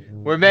men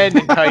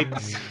in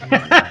tights.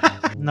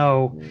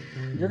 No.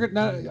 You're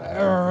not,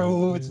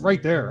 it's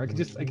right there. I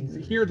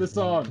can hear the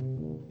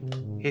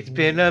song. It's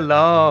been a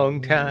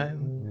long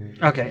time.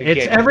 Okay,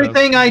 it's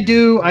everything I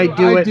do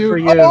it for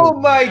you. Oh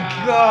my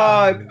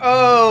God!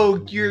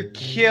 Oh, you're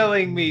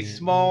killing me,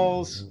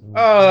 Smalls.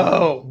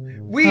 Oh,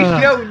 we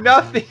know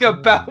nothing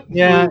about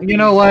movies. You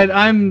know what?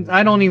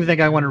 I don't even think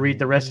I want to read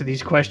the rest of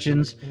these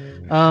questions.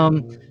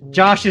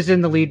 Josh is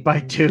in the lead by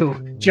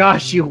 2.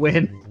 Josh, you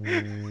win.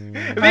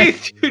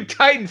 These two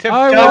Titans have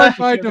I won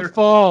by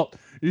default.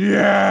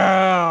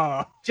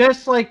 Yeah.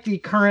 Just like the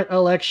current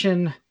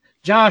election,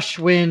 Josh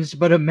wins,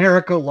 but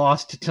America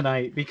lost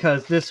tonight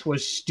because this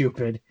was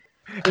stupid.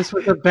 This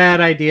was a bad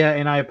idea,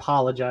 and I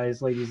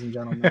apologize, ladies and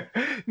gentlemen.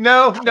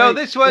 No,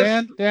 this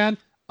was... Dan,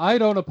 I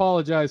don't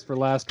apologize for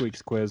last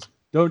week's quiz.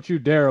 Don't you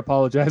dare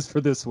apologize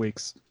for this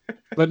week's.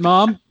 But,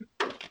 Mom,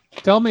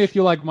 tell me if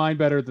you like mine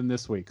better than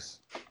this week's.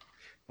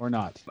 Or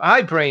not.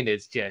 My brain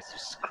is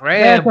just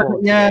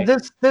scrambled. Yeah,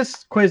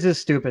 this quiz is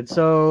stupid.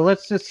 So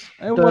let's just...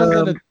 It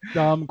wasn't a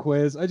dumb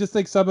quiz. I just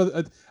think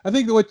I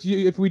think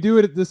if we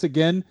do this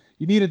again,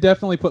 you need to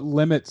definitely put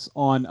limits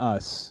on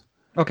us.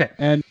 Okay.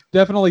 And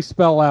definitely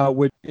spell out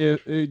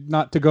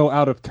not to go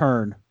out of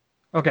turn.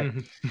 Okay.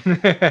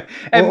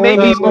 And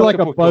maybe more like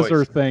a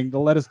buzzer thing to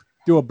let us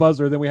do a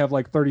buzzer, then we have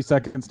like 30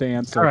 seconds to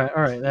answer. All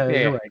right.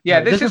 You're right.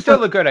 Yeah, this is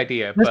still a good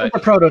idea. This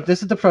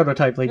is the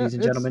prototype, ladies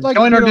and gentlemen. Like,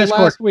 join our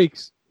Discord.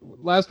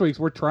 Last week's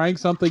we're trying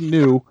something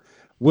new.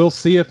 We'll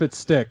see if it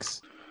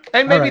sticks.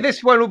 And maybe right.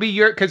 this one will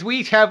be because we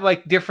each have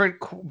like different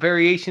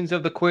variations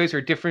of the quiz or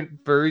different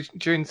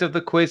versions of the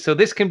quiz. So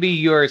this can be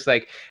yours,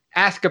 like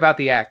ask about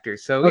the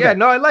actors. So Okay. yeah,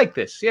 no, I like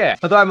this. Yeah.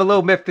 Although I'm a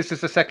little miffed, this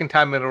is the second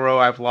time in a row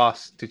I've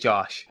lost to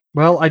Josh.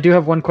 Well, I do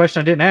have one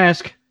question I didn't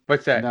ask.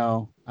 What's that?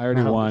 No, I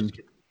already Oh, won.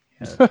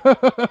 just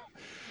kidding.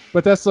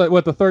 But that's like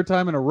what the third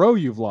time in a row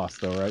you've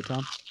lost, though, right,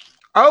 Tom?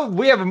 Oh,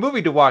 we have a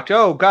movie to watch.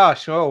 Oh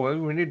gosh. Oh,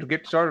 we need to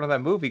get started on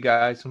that movie,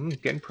 guys. It's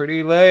getting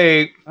pretty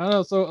late. I don't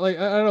know. So, like,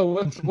 I don't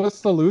know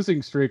what's the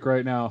losing streak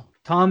right now.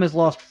 Tom has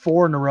lost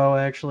 4 in a row,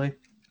 actually.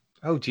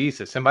 Oh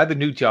Jesus, am I the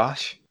new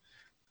Josh?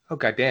 Oh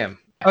goddamn.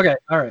 Okay,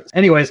 all right.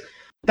 Anyways,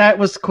 that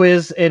was the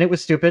quiz, and it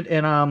was stupid.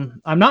 And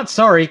I'm not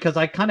sorry because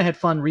I kind of had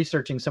fun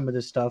researching some of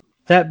this stuff.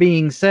 That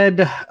being said,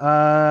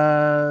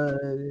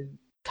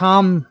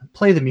 Tom,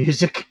 play the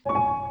music.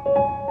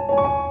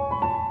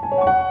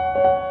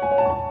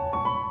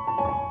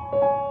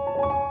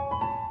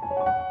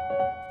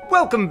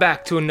 Welcome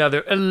back to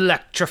another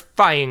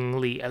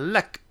electrifyingly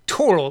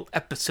electoral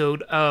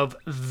episode of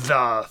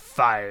The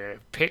Fire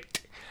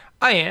Pit.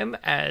 I am,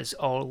 as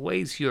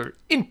always, your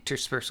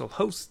interspersal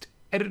host,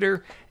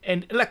 editor,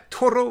 and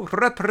electoral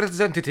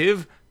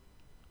representative,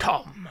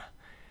 Tom.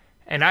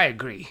 And I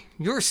agree,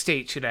 your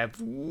state should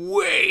have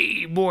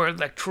way more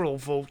electoral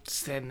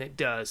votes than it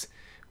does.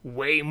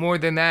 Way more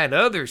than that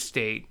other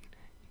state.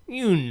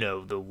 You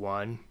know the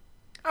one.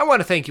 I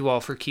want to thank you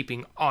all for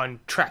keeping on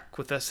track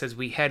with us as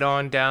we head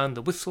on down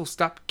the Whistle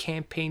Stop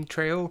campaign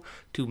trail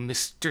to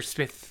Mr.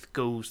 Smith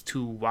Goes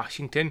to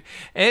Washington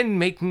and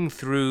making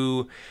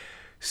through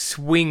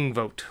Swing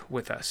Vote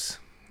with us.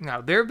 Now,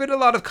 there have been a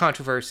lot of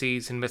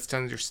controversies and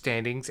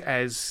misunderstandings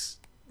as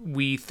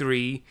we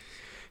three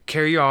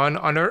carry on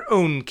our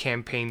own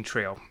campaign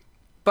trail.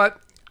 But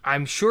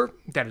I'm sure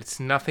that it's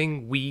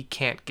nothing we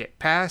can't get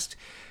past.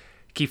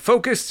 Keep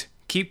focused,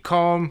 keep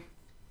calm,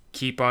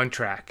 keep on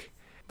track.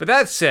 But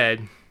that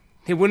said,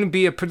 it wouldn't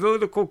be a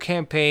political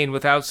campaign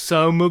without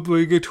some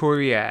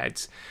obligatory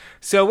ads.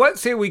 So what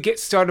say we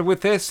get started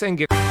with this and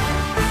get...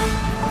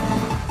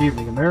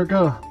 Evening,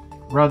 America.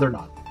 Rather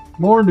not.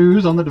 More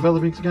news on the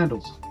developing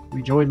scandals.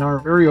 We join our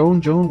very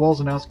own Joan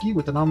Walzanowski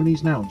with the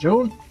nominees now.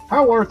 Joan,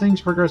 how are things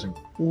progressing?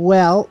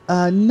 Well,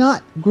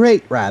 not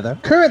great, rather.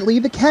 Currently,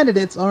 the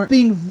candidates are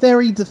being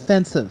very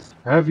defensive.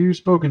 Have you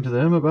spoken to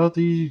them about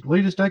the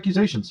latest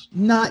accusations?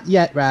 Not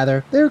yet,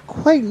 rather. They're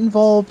quite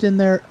involved in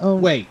their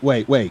own... Wait.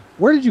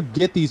 Where did you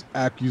get these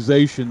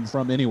accusations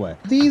from anyway?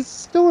 These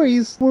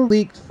stories were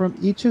leaked from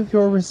each of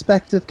your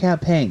respective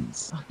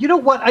campaigns. You know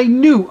what? I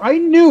knew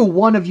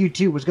one of you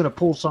two was going to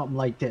pull something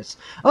like this.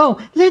 Oh,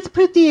 let's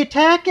put the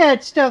attack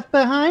ad stuff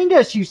behind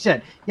us, you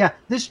said. Yeah,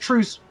 this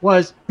truce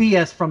was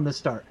BS from the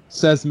start.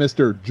 Says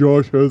Mr.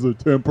 Josh has a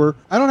temper.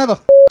 I don't have a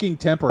fucking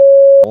temper.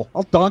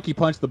 I'll donkey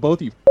punch the both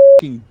of you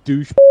fucking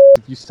douche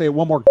if you say it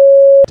one more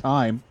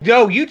time.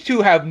 No, you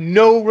two have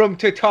no room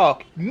to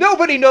talk.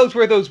 Nobody knows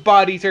where those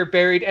bodies are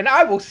buried, and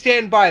I will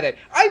stand by that.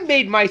 I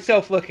made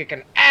myself look like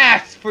an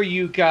ass for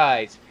you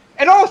guys.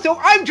 And also,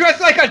 I'm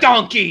dressed like a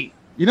donkey.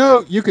 You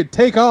know, you could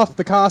take off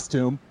the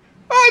costume.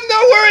 I'm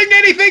not wearing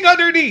anything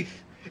underneath.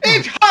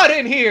 It's hot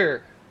in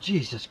here.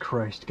 Jesus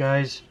Christ,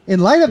 guys. In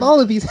light of all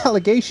of these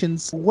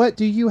allegations, what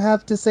do you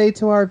have to say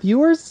to our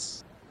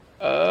viewers?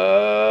 Buy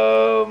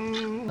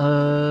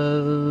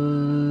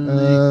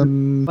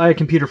a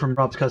computer from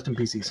Rob's Custom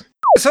PCs.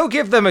 So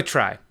give them a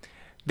try.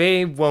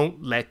 They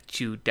won't let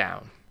you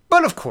down.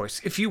 But of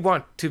course, if you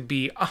want to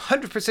be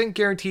 100%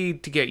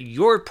 guaranteed to get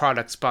your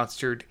product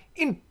sponsored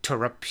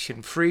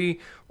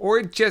interruption-free,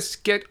 or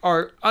just get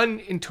our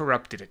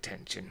uninterrupted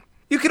attention,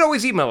 you can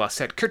always email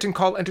us at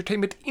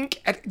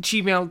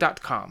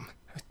curtaincallentertainmentinc@gmail.com.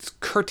 It's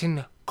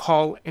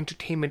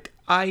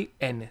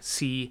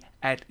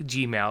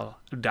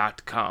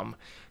curtaincallentertainmentinc@gmail.com.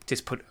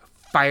 Just put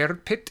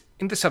Firepit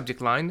in the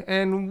subject line,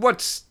 and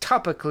what's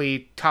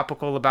topically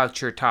topical about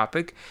your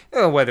topic,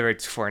 whether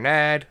it's for an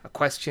ad, a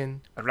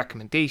question, a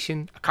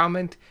recommendation, a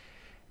comment,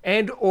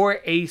 and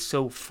or a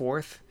so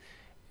forth,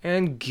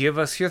 and give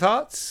us your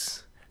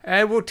thoughts,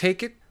 and we'll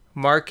take it,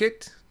 mark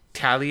it,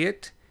 tally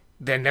it,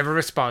 then never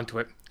respond to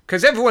it.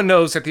 Because everyone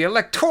knows that the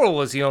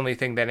electoral is the only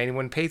thing that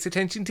anyone pays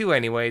attention to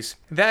anyways.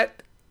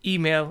 That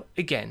email,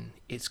 again,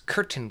 is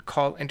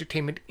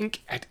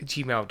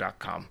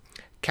curtaincallentertainmentinc@gmail.com.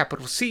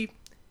 Capital C,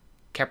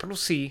 capital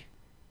C,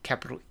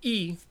 capital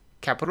E,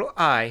 capital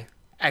I,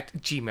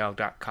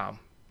 @gmail.com.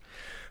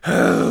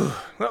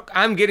 Look,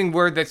 I'm getting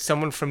word that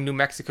someone from New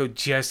Mexico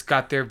just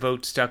got their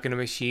vote stuck in a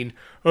machine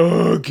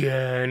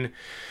again.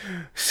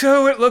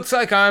 So it looks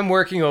like I'm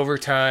working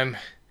overtime.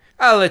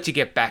 I'll let you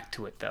get back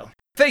to it, though.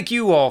 Thank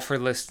you all for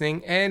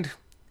listening, and,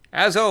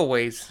 as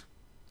always,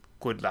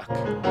 good luck.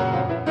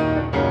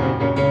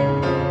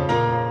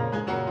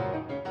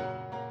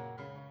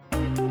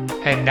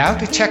 And now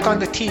to check on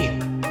the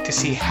team to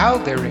see how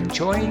they're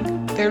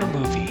enjoying their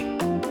movie.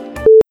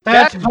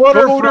 That's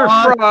voter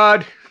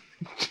fraud.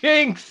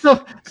 Jinx!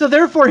 So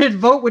therefore his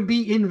vote would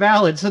be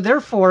invalid. So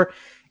therefore,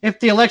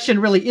 if the election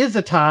really is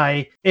a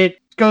tie,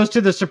 it goes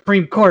to the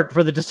Supreme Court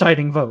for the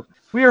deciding vote.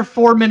 We are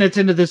 4 minutes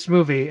into this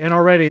movie, and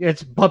already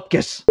it's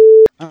bupkis.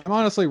 I'm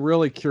honestly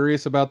really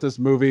curious about this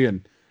movie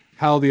and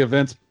how the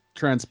events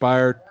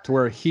transpire to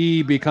where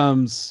he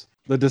becomes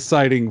the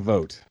deciding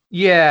vote.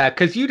 Yeah,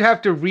 because you'd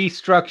have to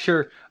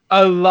restructure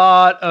a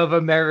lot of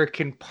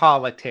American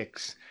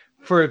politics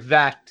for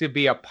that to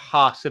be a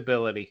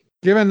possibility.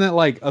 Given that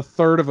like a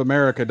third of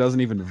America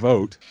doesn't even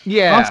vote.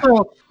 Yeah.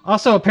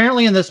 Also,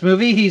 apparently in this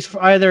movie, he's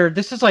either,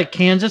 this is like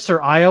Kansas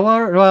or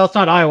Iowa. Well, it's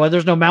not Iowa.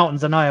 There's no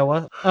mountains in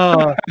Iowa.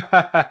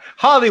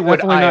 Hollywood,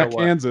 Definitely Iowa. not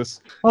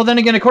Kansas. Well, then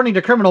again, according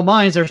to Criminal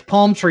Minds, there's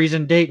palm trees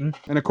in Dayton.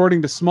 And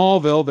according to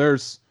Smallville,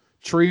 there's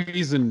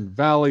trees and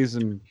valleys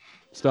and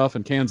stuff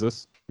in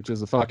Kansas, which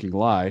is a fucking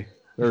lie.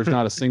 There's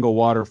not a single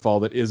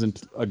waterfall that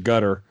isn't a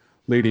gutter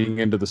leading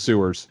into the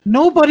sewers.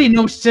 Nobody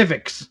knows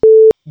civics.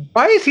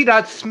 Why is he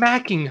not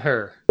smacking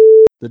her?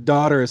 The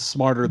daughter is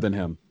smarter than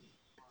him.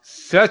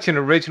 Such an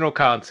original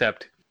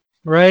concept.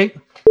 Right?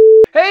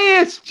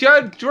 Hey, it's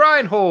Judge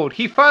Reinhold.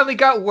 He finally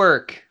got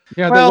work.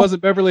 Yeah, that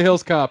wasn't Beverly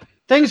Hills Cop.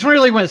 Things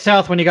really went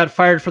south when he got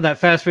fired from that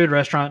fast food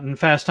restaurant in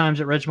Fast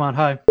Times at Ridgemont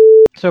High.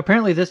 So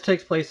apparently this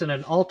takes place in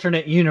an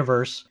alternate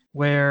universe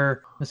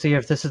where, let's see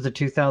if this is the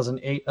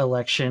 2008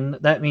 election.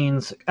 That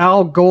means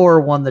Al Gore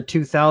won the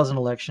 2000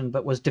 election,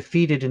 but was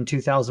defeated in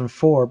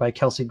 2004 by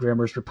Kelsey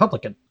Grammer's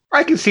Republican.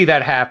 I can see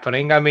that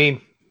happening. I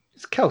mean,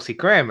 it's Kelsey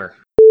Grammer.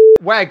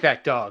 Wag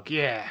that dog,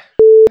 yeah.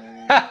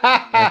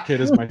 That kid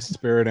is my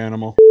spirit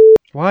animal.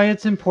 Why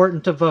it's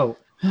important to vote.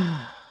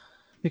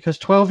 Because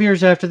 12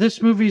 years after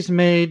this movie's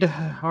made,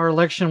 our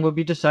election will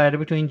be decided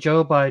between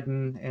Joe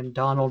Biden and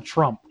Donald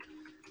Trump.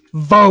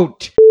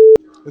 Vote!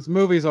 This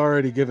movie's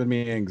already given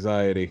me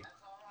anxiety.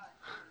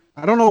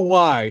 I don't know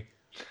why.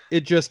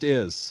 It just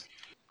is.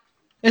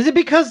 Is it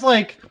because,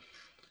 like,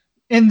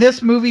 in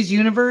this movie's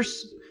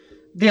universe,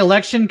 the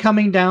election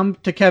coming down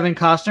to Kevin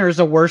Costner is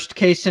a worst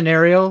case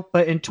scenario,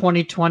 but in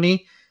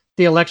 2020,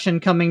 the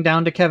election coming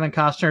down to Kevin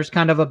Costner is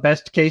kind of a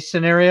best case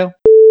scenario?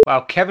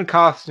 Wow, Kevin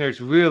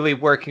Costner's really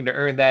working to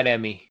earn that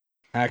Emmy.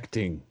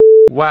 Acting.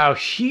 Wow,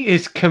 she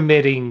is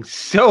committing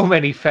so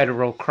many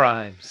federal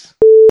crimes.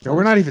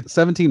 We're not even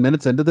 17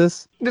 minutes into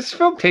this. This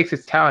film takes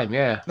its time,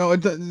 yeah. No,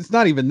 it's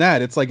not even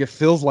that. It's like it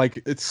feels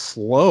like it's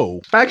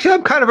slow. Actually,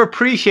 I'm kind of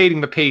appreciating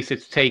the pace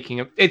it's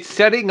taking. It's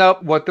setting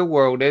up what the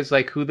world is,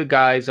 like who the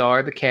guys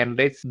are, the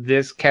candidates,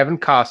 this Kevin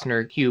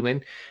Costner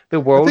human, the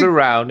world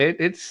around it.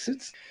 It's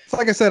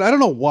like I said, I don't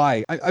know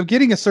why. I'm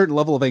getting a certain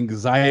level of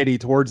anxiety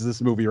towards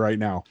this movie right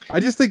now. I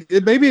just think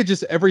maybe it's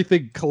just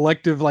everything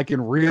collective, like in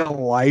real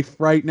life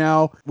right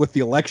now with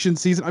the election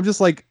season. I'm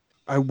just like,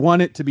 I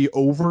want it to be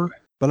over,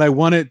 but I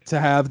want it to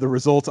have the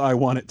results I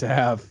want it to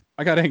have.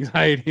 I got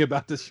anxiety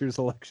about this year's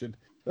election.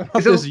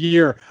 This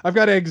year. I've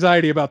got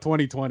anxiety about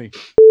 2020.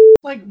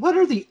 Like, what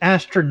are the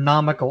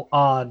astronomical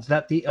odds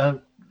that the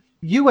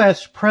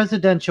U.S.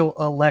 presidential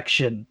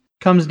election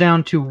comes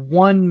down to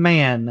one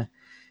man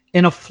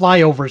in a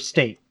flyover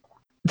state?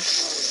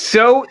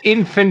 So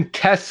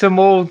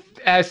infinitesimal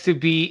as to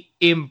be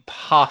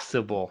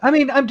impossible. I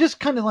mean, I'm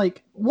just kind of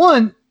like,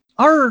 one,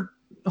 our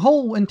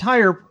whole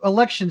entire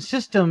election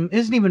system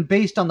isn't even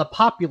based on the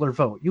popular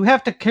vote. You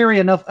have to carry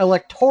enough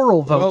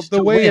electoral votes. Well,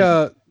 the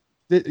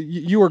way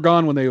you were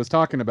gone when they was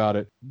talking about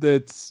it.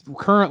 That's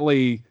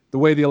currently the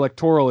way the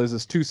electoral is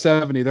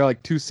 270. They're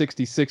like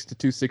 266 to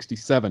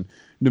 267.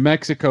 New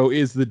Mexico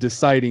is the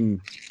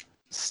deciding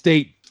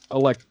state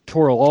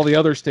electoral. All the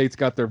other states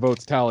got their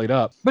votes tallied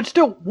up. But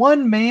still,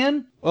 one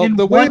man. Well, in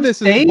the way one this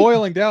state? is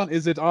boiling down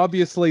is it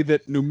obviously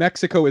that New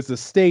Mexico as the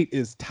state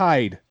is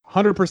tied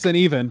 100%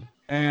 even,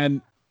 and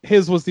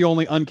his was the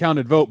only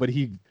uncounted vote, but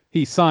he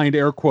signed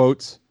air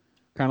quotes,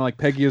 kind of like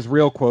Peggy is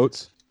real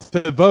quotes,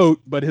 to vote,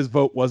 but his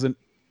vote wasn't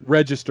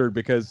registered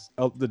because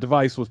the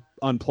device was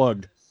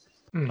unplugged.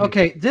 Mm-hmm.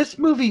 Okay, this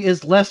movie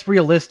is less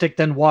realistic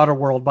than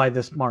Waterworld by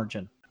this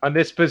margin. On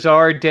this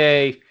bizarre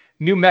day,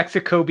 New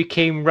Mexico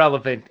became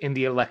relevant in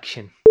the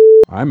election.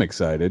 I'm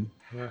excited.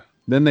 Yeah.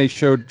 Then they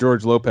showed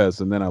George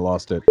Lopez, and then I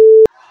lost it.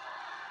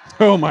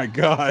 Oh my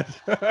god.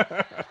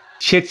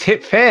 Shit's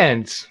hit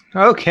fans.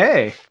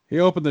 Okay. He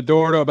opened the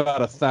door to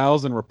about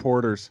 1,000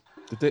 reporters.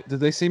 Did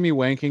they see me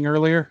wanking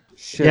earlier?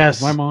 Shit, Yes.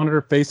 Is my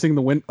monitor facing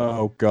the wind?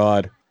 Oh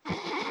god.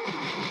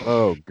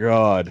 Oh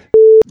god.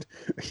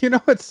 You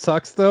know what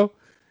sucks though?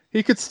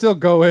 He could still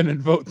go in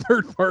and vote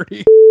third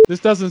party. This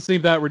doesn't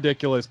seem that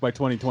ridiculous by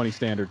 2020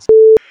 standards.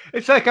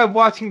 It's like I'm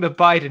watching the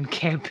Biden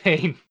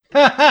campaign.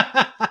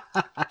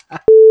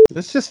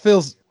 This just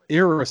feels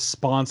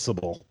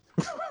irresponsible.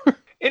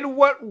 In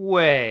what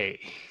way?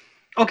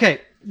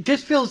 Okay,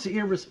 this feels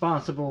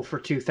irresponsible for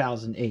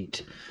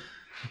 2008.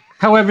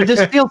 However,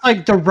 this feels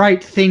like the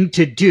right thing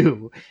to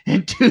do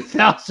in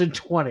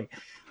 2020.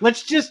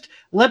 Let's just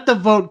let the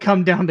vote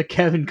come down to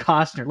Kevin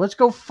Costner. Let's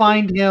go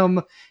find him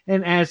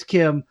and ask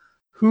him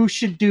who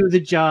should do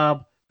the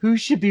job, who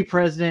should be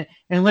president,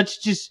 and let's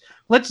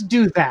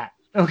do that,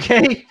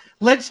 okay?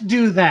 Let's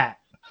do that.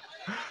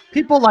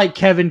 People like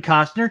Kevin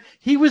Costner.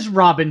 He was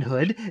Robin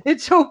Hood.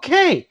 It's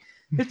okay.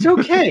 It's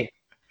okay.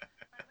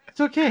 It's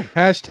okay.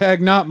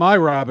 Hashtag not my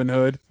Robin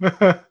Hood.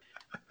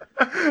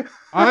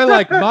 I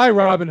like my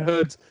Robin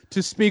Hoods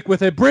to speak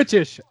with a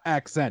British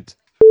accent.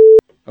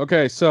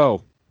 Okay,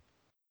 so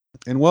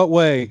in what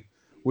way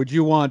would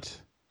you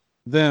want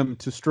them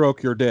to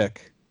stroke your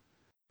dick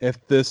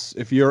if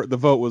the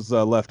vote was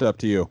left up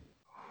to you?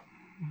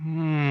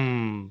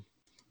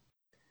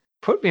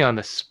 Put me on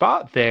the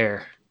spot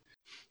there.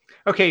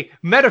 Okay,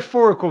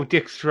 metaphorical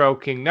dick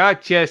stroking,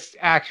 not just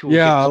actual.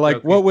 Yeah, dick like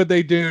stroking. what would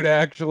they do to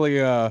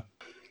actually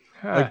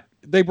like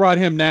they brought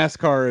him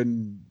NASCAR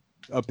and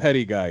a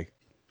petty guy.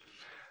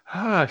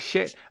 Oh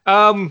shit.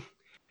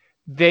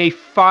 They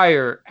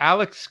fire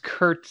Alex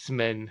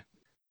Kurtzman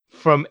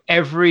from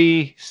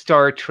every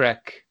Star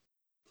Trek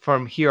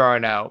from here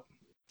on out.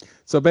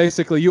 So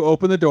basically, you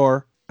open the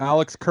door.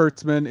 Alex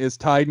Kurtzman is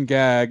tied and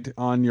gagged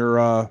on your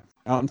out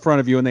in front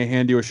of you, and they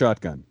hand you a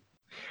shotgun.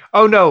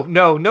 Oh no He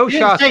didn't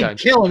shotgun.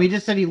 say kill him. He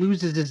just said he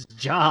loses his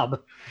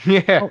job.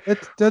 Yeah. Oh,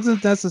 it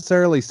doesn't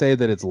necessarily say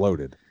that it's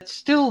loaded. It's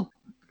still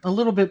a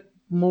little bit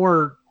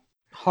more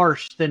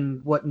harsh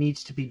than what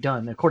needs to be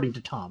done, according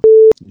to Tom.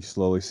 You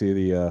slowly see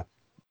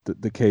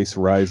the case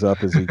rise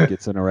up as he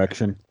gets an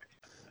erection.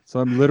 So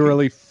I'm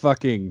literally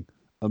fucking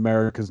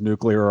America's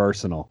nuclear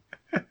arsenal.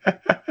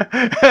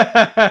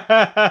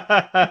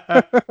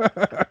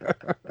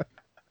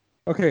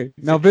 Okay,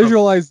 now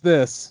visualize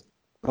this,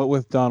 but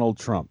with Donald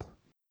Trump.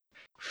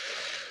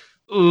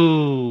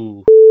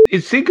 Ooh.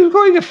 Is it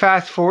going to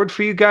fast forward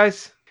for you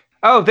guys?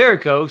 Oh, there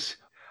it goes.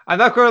 I'm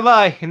not going to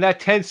lie. In that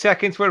 10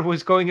 seconds when it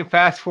was going to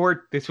fast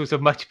forward, this was a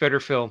much better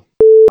film.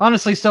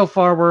 Honestly, so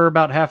far we're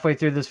about halfway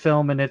through this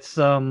film, and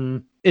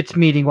it's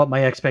meeting what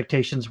my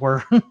expectations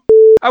were.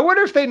 I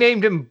wonder if they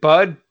named him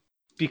Bud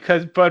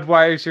because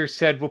Budweiser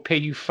said we'll pay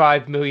you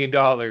 $5 million.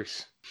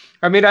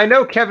 I mean, I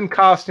know Kevin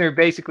Costner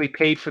basically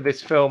paid for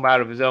this film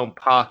out of his own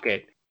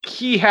pocket.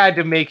 He had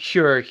to make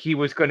sure he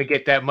was going to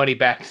get that money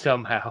back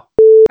somehow.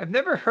 I've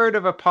never heard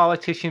of a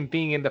politician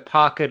being in the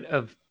pocket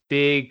of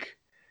big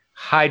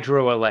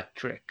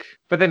hydroelectric.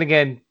 But then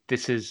again,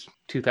 this is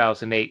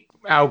 2008.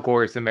 Al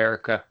Gore's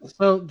America.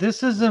 So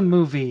this is a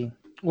movie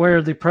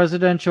where the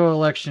presidential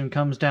election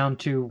comes down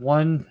to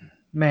one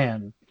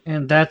man,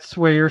 and that's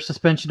where your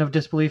suspension of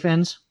disbelief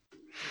ends?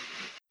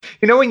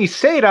 You know, when you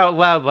say it out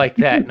loud like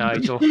that,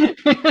 Nigel.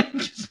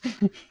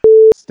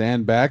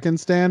 Stand back and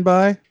stand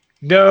by?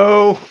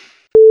 No.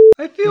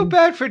 I feel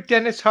bad for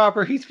Dennis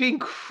Hopper. He's being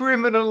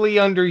criminally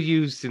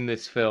underused in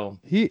this film.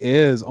 He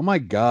is. Oh my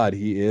God,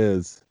 he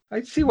is.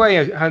 I see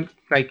why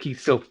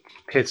he's so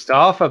pissed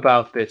off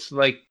about this.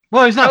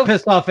 Well, he's not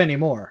pissed off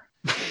anymore.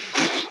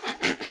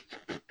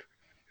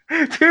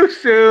 Too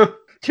soon.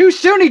 Too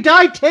soon. He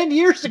died 10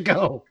 years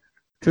ago.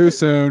 Too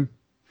soon.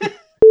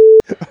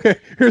 Okay,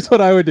 here's what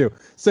I would do.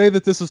 Say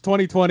that this was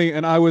 2020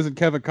 and I was in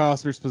Kevin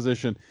Costner's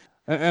position.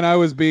 And I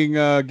was being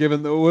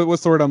given,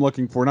 what's the word I'm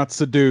looking for? Not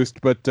seduced,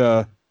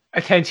 but...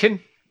 attention?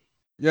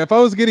 Yeah, if I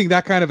was getting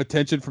that kind of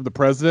attention from the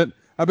president,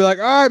 I'd be like,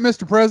 all right,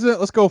 Mr. President,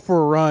 let's go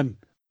for a run.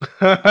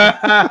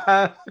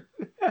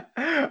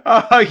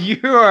 Oh, you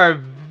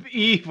are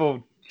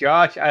evil,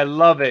 Josh. I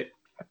love it.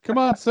 Come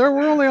on, sir.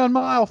 We're only on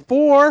mile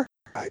 4.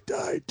 I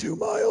died 2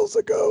 miles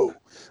ago.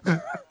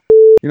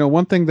 You know,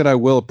 one thing that I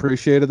will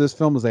appreciate of this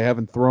film is they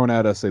haven't thrown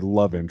at us a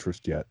love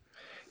interest yet.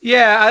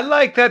 Yeah, I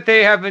like that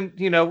they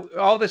haven't,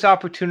 all this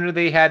opportunity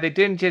they had, they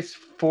didn't just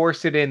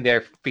force it in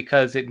there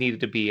because it needed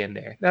to be in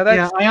there. Now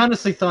Yeah, I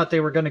honestly thought they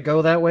were going to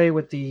go that way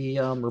with the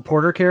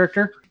reporter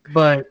character,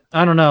 but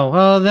I don't know.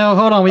 Oh, no,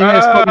 hold on. We may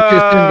have spoken too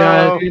soon,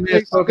 guys.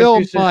 They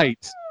still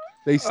might.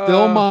 They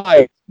still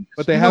might,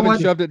 but they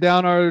haven't shoved it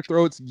down our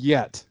throats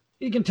yet.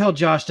 You can tell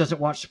Josh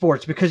doesn't watch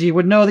sports because he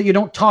would know that you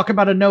don't talk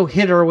about a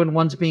no-hitter when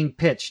one's being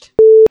pitched.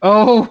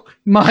 Oh,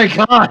 my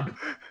God.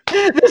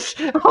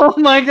 Oh,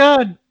 my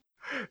God.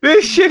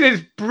 This shit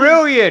is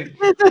brilliant.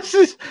 This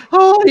is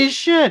holy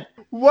shit.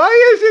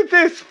 Why isn't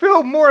this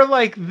film more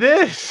like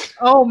this?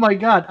 Oh my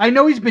God. I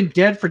know he's been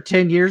dead for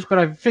 10 years, but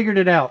I've figured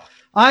it out.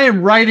 I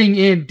am writing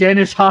in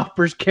Dennis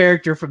Hopper's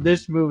character from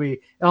this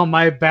movie on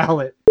my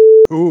ballot.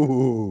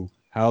 Ooh,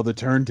 how the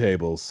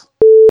turntables.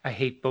 I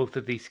hate both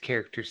of these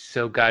characters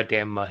so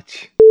goddamn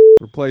much.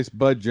 Replace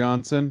Bud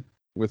Johnson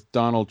with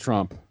Donald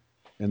Trump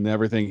and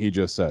everything he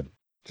just said.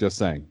 Just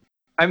saying.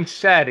 I'm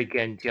sad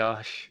again,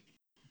 Josh.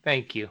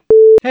 Thank you.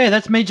 Hey,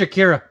 that's Major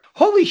Kira.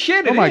 Holy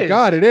shit, Oh my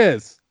God, it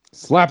is.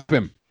 Slap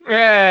him.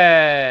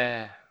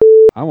 Yeah.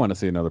 I want to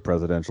see another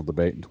presidential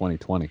debate in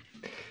 2020.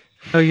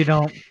 No, you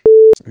don't.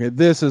 Okay,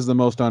 this is the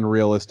most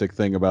unrealistic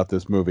thing about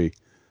this movie.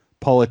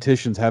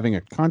 Politicians having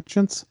a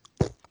conscience?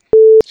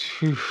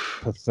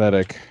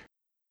 Pathetic.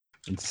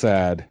 And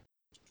sad.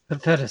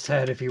 Pathetic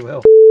sad, if you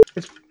will.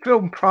 This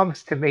film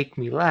promised to make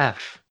me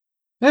laugh.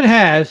 It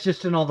has,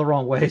 just in all the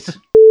wrong ways.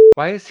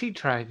 Why is he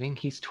driving?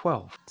 He's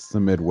 12. It's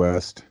the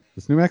Midwest.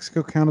 Does New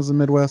Mexico count as the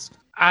Midwest?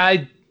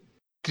 I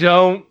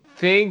don't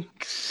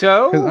think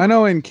so. 'Cause I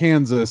know in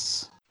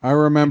Kansas, I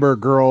remember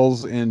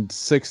girls in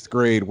 6th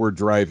grade were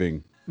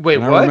driving. Wait,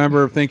 and what? I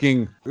remember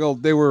thinking, well,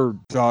 they were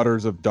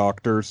daughters of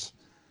doctors,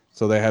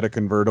 so they had a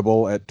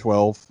convertible at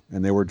 12,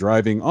 and they were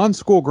driving on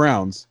school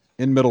grounds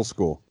in middle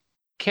school.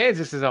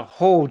 Kansas is a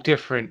whole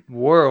different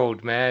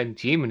world, man.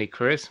 Jiminy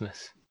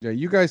Christmas. Yeah,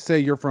 you guys say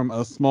you're from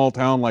a small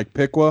town like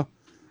Piqua.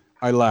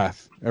 I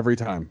laugh every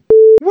time.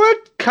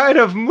 What kind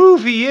of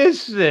movie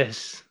is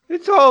this?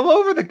 It's all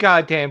over the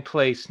goddamn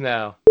place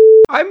now.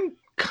 I'm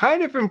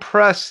kind of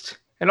impressed,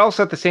 and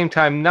also at the same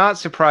time not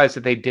surprised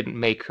that they didn't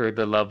make her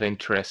the love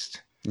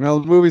interest. Well,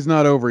 the movie's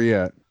not over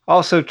yet.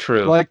 Also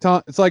true.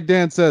 It's like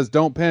Dan says,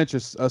 don't pinch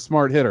a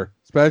smart hitter,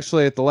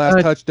 especially at the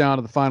last touchdown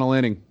of the final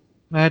inning.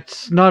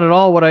 That's not at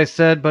all what I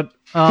said, but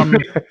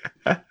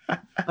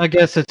I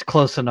guess it's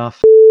close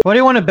enough. What do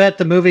you want to bet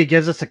the movie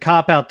gives us a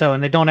cop-out, though,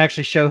 and they don't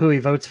actually show who he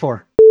votes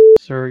for?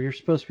 Sir, you're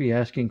supposed to be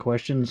asking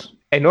questions.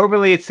 And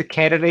normally it's the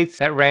candidates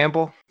that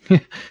ramble.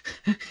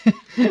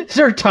 Is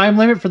there a time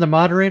limit for the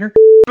moderator?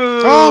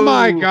 Boo! Oh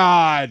my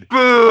God!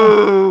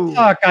 Boo!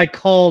 Fuck, I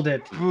called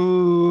it.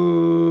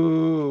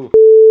 Boo!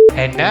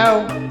 And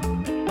now,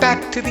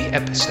 back to the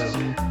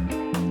episode.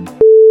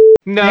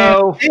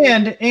 No.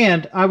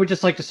 And I would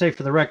just like to say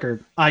for the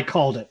record, I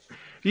called it.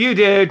 You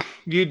did.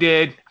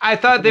 I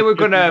thought they were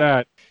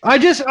gonna... I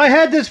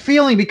had this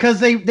feeling because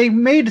they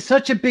made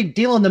such a big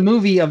deal in the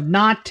movie of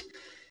not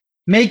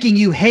making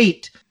you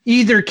hate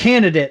either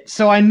candidate.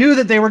 So I knew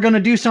that they were going to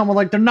do something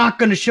like they're not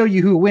going to show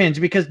you who wins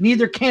because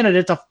neither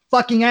candidate's a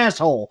fucking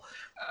asshole.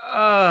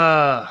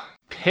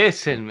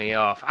 Pissing me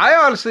off. I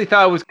honestly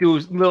thought it was do a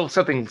little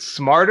something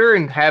smarter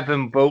and have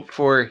him vote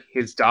for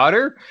his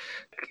daughter.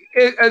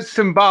 A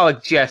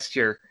symbolic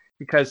gesture.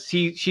 Because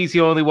she's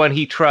the only one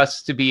he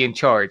trusts to be in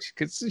charge.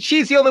 Because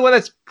she's the only one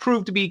that's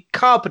proved to be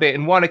competent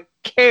and want to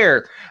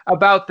care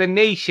about the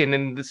nation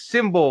and the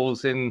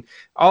symbols and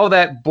all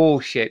that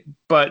bullshit.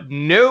 But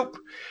nope,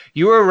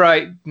 you were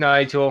right,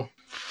 Nigel.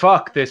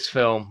 Fuck this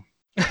film.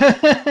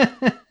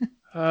 I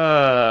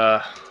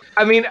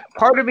mean,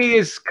 part of me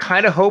is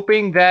kind of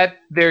hoping that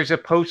there's a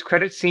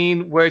post-credit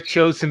scene where it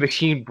shows the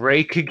machine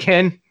break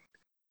again.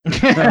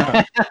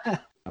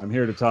 I'm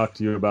here to talk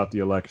to you about the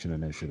election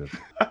initiative.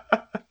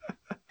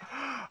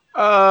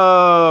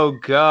 Oh,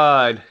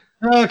 God.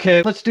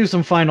 Okay, let's do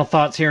some final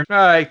thoughts here. All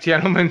right,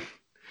 gentlemen.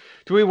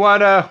 Do we want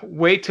to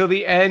wait till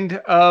the end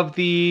of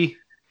the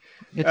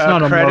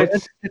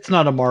credits? It's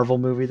not a Marvel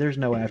movie. There's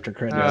no after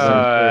credits.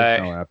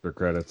 There's no after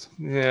credits.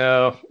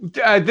 No.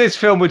 This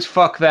film would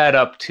fuck that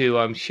up, too,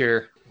 I'm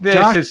sure.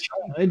 Josh,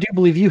 I do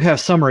believe you have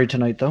summary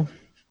tonight, though.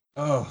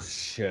 Oh,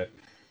 shit.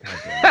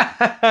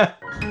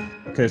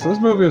 Okay, so this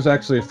movie was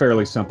actually a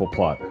fairly simple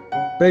plot.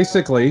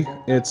 Basically,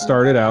 it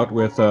started out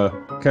with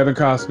Kevin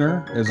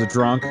Costner is a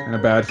drunk and a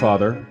bad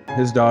father.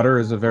 His daughter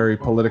is a very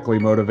politically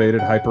motivated,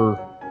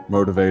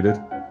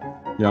 hyper-motivated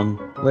young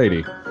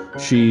lady.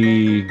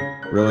 She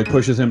really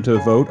pushes him to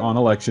vote on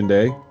election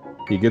day.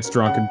 He gets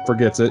drunk and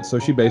forgets it, so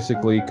she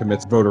basically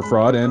commits voter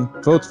fraud and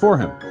votes for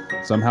him.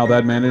 Somehow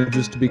that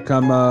manages to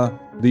become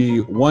the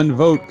one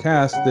vote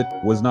cast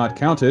that was not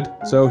counted,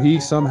 so he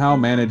somehow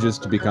manages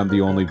to become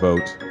the only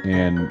vote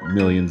in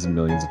millions and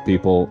millions of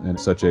people, and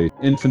such a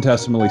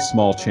infinitesimally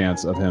small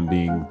chance of him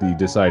being the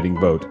deciding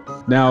vote.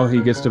 Now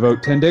he gets to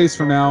vote 10 days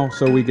from now,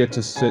 so we get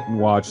to sit and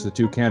watch the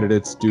two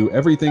candidates do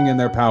everything in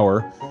their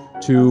power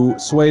to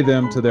sway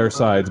them to their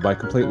sides by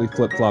completely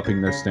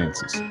flip-flopping their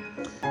stances.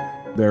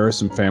 There is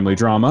some family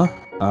drama.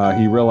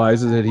 He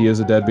realizes that he is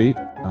a deadbeat.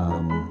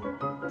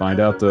 Find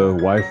out the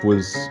wife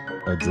was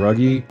a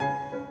druggie.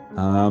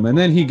 And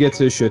then he gets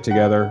his shit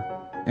together.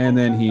 And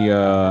then he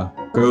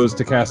goes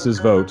to cast his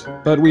vote.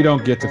 But we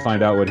don't get to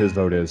find out what his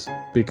vote is.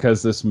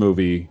 Because this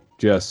movie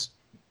just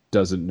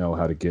doesn't know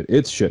how to get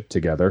its shit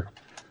together.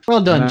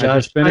 Well done, and Josh. I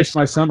just finished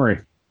my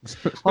summary.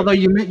 Although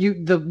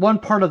the one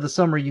part of the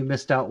summary you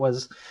missed out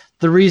was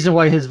the reason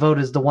why his vote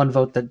is the one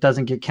vote that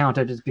doesn't get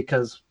counted is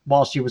because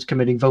while she was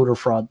committing voter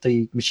fraud,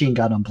 the machine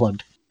got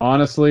unplugged.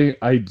 Honestly,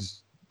 I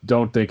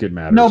don't think it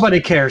matters.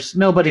 Nobody cares.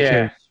 Nobody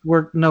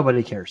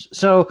cares.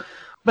 So,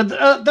 but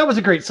that was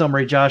a great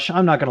summary, Josh.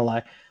 I'm not gonna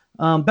lie.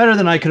 Better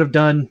than I could have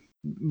done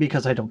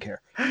because I don't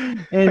care.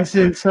 And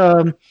since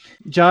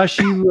Josh,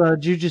 you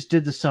just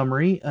did the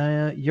summary,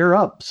 you're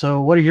up.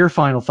 So, what are your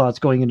final thoughts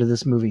going into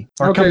this movie?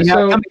 Or coming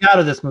out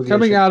of this movie?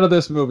 Coming out of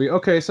this movie.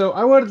 Okay, so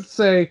I would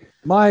say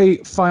my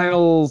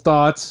final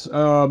thoughts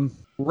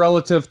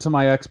relative to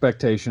my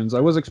expectations. I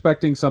was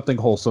expecting something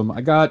wholesome. I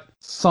got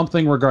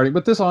something regarding,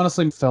 but this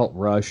honestly felt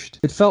rushed.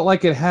 It felt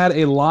like it had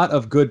a lot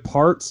of good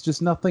parts,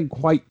 just nothing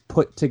quite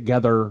put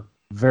together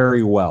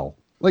very well.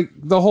 Like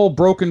the whole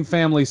broken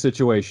family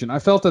situation. I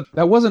felt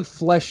that wasn't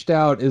fleshed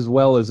out as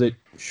well as it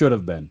should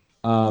have been.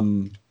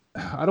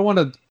 I don't want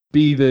to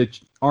be the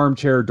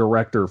armchair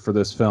director for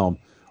this film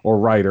or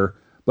writer,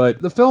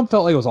 but the film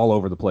felt like it was all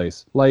over the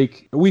place.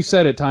 Like we've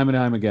said it time and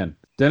time again.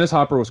 Dennis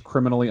Hopper was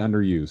criminally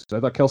underused. I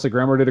thought Kelsey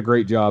Grammer did a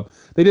great job.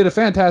 They did a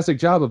fantastic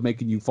job of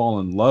making you fall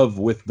in love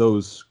with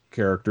those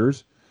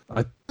characters.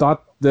 I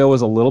thought there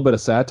was a little bit of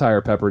satire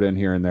peppered in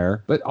here and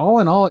there, but all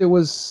in all, it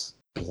was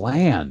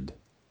bland.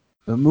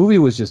 The movie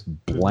was just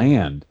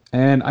bland.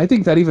 And I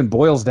think that even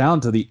boils down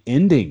to the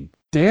ending.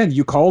 Dan,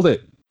 you called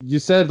it. You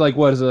said,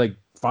 5-10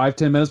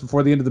 minutes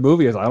before the end of the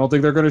movie, I don't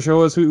think they're going to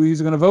show us who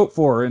he's going to vote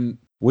for. And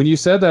when you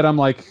said that, I'm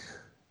like,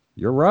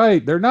 You're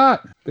right. They're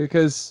not,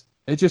 because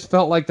it just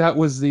felt like that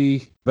was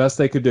the best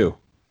they could do.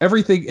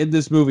 Everything in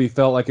this movie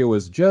felt like it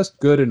was just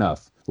good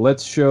enough.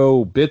 Let's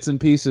show bits and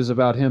pieces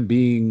about him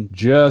being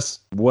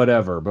just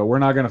whatever, but we're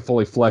not going to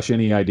fully flesh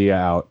any idea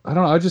out. I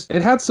don't know.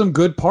 It had some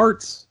good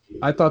parts.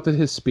 I thought that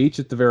his speech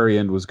at the very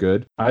end was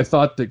good. I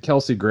thought that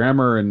Kelsey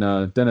Grammer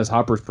and Dennis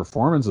Hopper's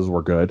performances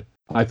were good.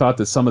 I thought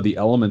that some of the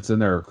elements in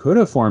there could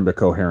have formed a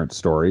coherent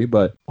story,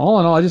 but all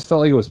in all, I just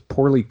felt like it was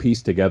poorly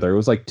pieced together. It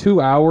was like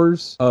 2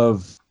 hours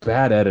of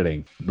bad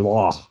editing.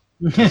 Blah.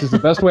 This is the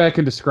best way I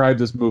can describe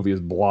this movie, is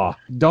blah.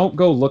 Don't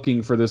go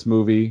looking for this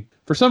movie.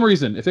 For some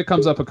reason, if it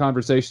comes up a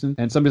conversation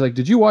and somebody's like,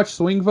 did you watch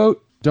Swing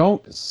Vote?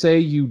 Don't say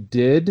you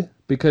did,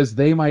 because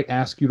they might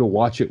ask you to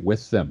watch it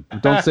with them.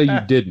 Don't say you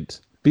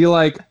didn't. Be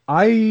like,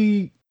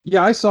 I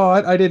saw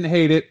it. I didn't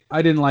hate it.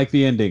 I didn't like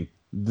the ending.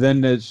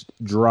 Then just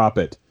drop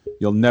it.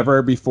 You'll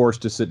never be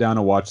forced to sit down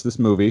and watch this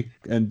movie,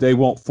 and they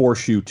won't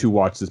force you to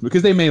watch this movie,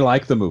 because they may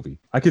like the movie.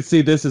 I could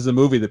see this as a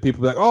movie that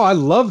people be like, oh, I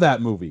love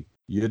that movie.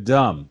 You're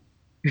dumb.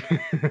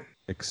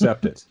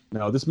 Accept it.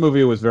 No, this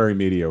movie was very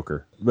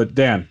mediocre. But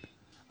Dan,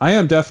 I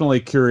am definitely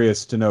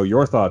curious to know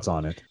your thoughts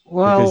on it.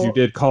 Well, because you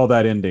did call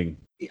that ending.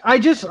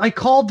 I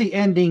called the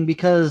ending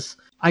because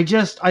I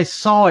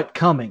saw it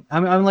coming.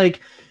 I'm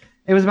like,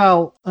 it was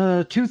about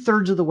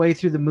 2/3 of the way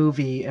through the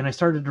movie, and I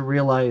started to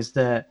realize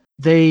that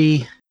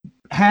they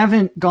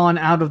haven't gone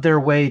out of their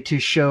way to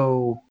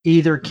show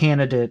either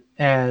candidate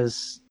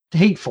as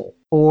hateful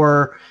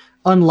or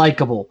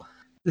unlikable.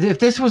 If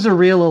this was a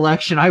real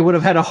election, I would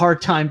have had a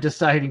hard time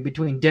deciding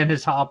between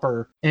Dennis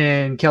Hopper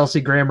and Kelsey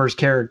Grammer's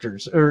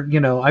characters. Or,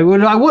 I would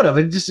have.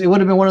 It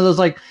would have been one of those,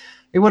 like,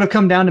 it would have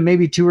come down to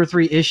maybe 2 or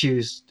 3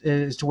 issues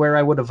as to where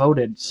I would have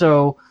voted.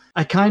 So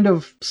I kind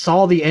of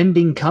saw the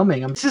ending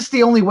coming. It's just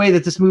the only way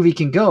that this movie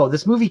can go.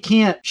 This movie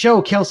can't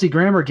show Kelsey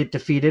Grammer get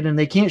defeated, and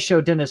they can't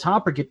show Dennis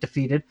Hopper get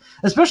defeated,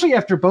 especially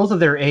after both of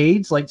their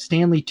aides, like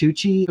Stanley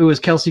Tucci, who was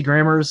Kelsey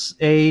Grammer's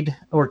aide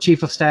or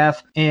chief of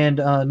staff, and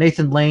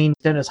Nathan Lane,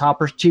 Dennis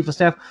Hopper's chief of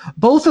staff.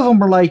 Both of them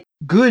were like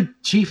good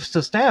chiefs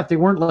of staff. They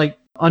weren't like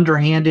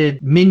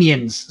underhanded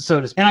minions, so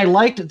to speak. And I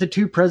liked the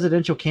 2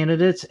 presidential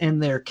candidates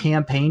and their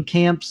campaign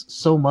camps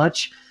so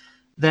much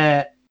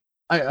that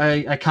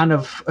I kind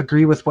of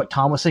agree with what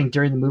Tom was saying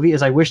during the movie,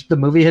 is I wish the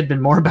movie had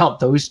been more about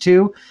those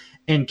 2,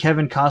 and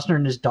Kevin Costner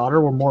and his daughter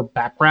were more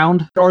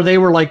background, or they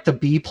were like the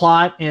B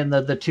plot, and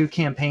the 2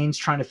 campaigns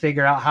trying to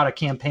figure out how to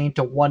campaign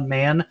to one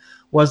man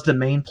was the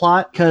main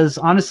plot. Because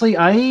honestly,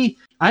 I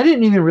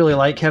didn't even really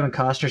like Kevin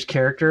Costner's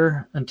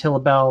character until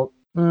about,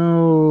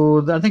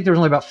 I think there was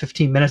only about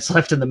 15 minutes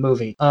left in the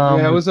movie.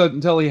 Yeah, it was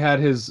until he had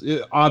his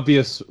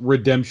obvious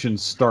redemption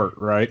start,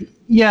 right?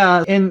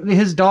 Yeah, and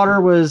his daughter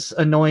was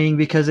annoying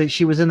because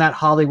she was in that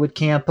Hollywood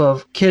camp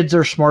of kids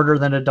are smarter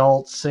than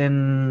adults,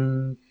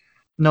 and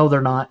no, they're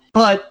not.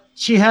 But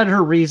she had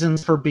her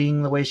reasons for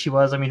being the way she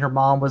was. I mean, her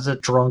mom was a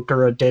drunk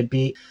or a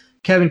deadbeat.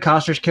 Kevin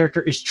Costner's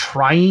character is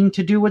trying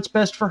to do what's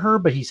best for her,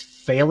 but he's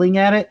failing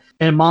at it,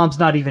 and mom's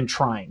not even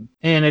trying.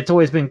 And it's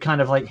always been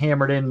kind of like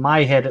hammered in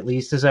my head, at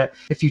least, is that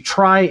if you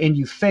try and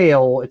you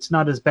fail, it's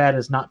not as bad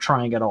as not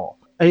trying at all.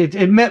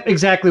 It met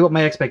exactly what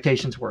my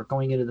expectations were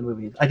going into the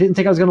movie. I didn't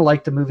think I was going to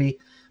like the movie,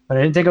 but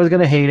I didn't think I was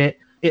going to hate it.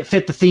 It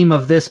fit the theme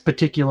of this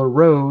particular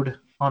road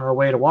on our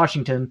way to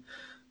Washington.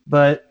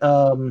 But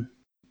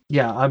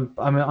yeah, I'm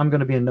going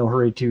to be in no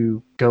hurry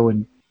to go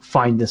and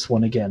find this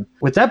one again.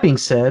 With that being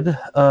said,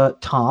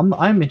 Tom,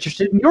 I'm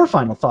interested in your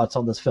final thoughts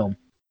on this film.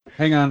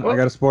 Hang on, I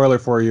got a spoiler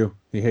for you.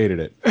 He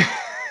hated it.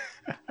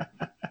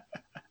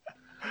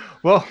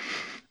 Well,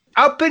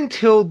 up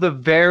until the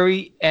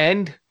very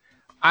end,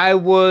 I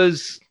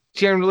was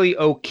generally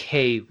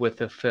okay with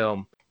the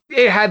film.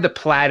 It had the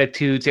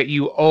platitudes that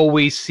you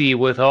always see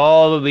with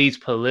all of these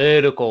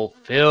political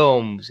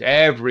films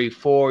every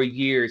 4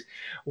 years.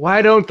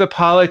 Why don't the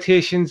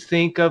politicians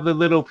think of the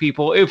little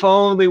people? If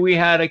only we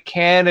had a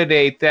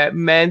candidate that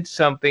meant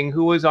something,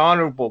 who was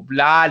honorable,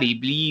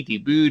 blah-de-blee-de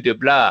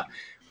blah,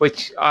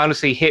 which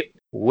honestly hit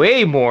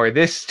way more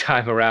this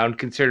time around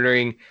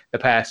considering the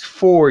past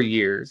 4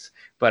 years.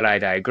 But I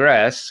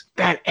digress.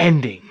 That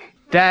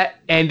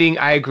ending,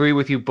 I agree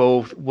with you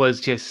both,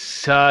 was just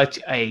such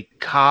a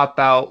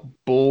cop-out,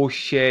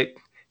 bullshit,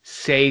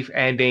 safe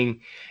ending.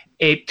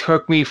 It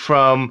took me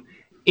from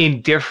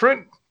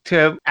indifferent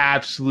to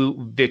absolute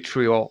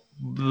vitriol.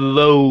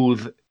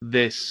 Loathe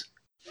this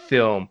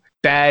film.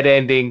 Bad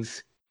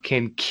endings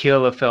can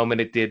kill a film,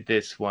 and it did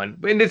this one.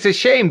 And it's a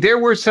shame. There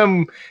were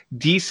some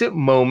decent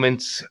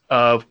moments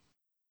of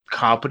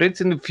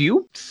competence and a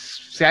few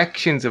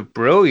sections of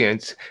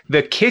brilliance.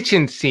 The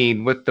kitchen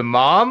scene with the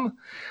mom,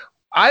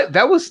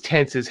 that was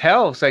tense as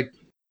hell. It's like,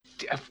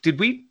 did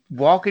we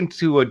walk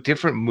into a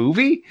different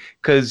movie?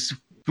 Because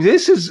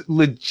this is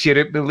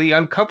legitimately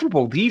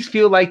uncomfortable. These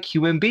feel like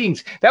human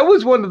beings. That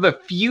was one of the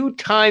few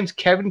times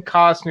Kevin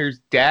Costner's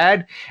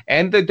dad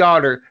and the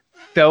daughter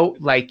felt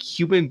like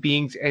human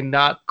beings and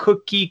not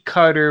cookie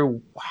cutter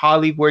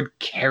Hollywood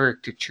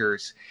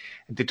caricatures.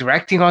 The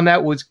directing on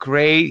that was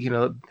great.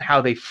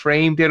 How they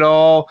framed it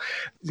all.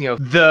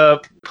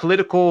 The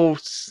political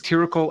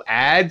satirical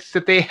ads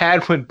that they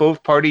had when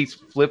both parties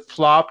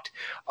flip-flopped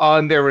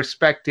on their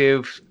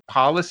respective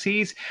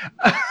policies.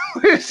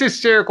 It's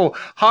hysterical.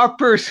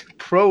 Hopper's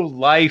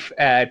pro-life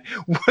ad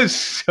was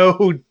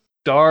so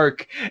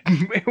dark.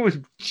 It was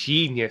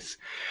genius.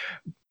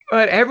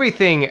 But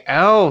everything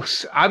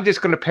else, I'm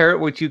just going to parrot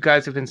what you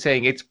guys have been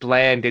saying. It's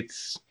bland.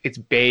 It's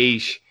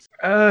beige.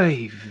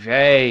 Ay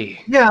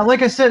vey. Yeah,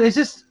 like I said,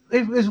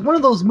 it was one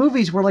of those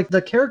movies where like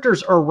the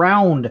characters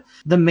around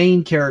the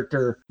main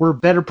character were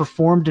better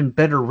performed and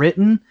better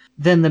written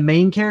than the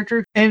main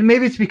character. And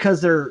maybe it's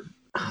because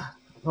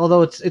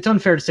although it's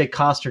unfair to say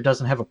Costner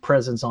doesn't have a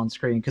presence on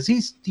screen, because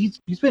he's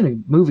been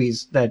in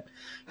movies that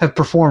have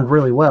performed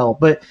really well.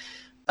 But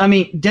I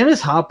mean,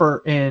 Dennis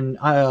Hopper and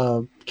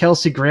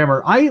Kelsey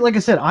Grammer, I wanted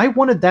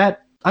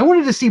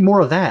to see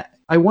more of that.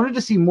 I wanted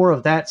to see more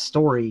of that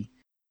story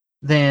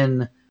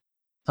than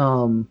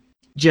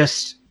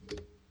just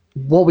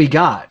what we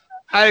got.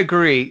 I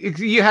agree.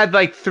 You had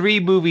like 3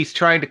 movies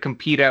trying to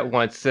compete at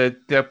once.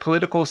 The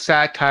political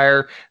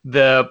satire,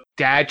 the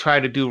dad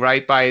trying to do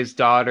right by his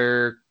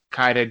daughter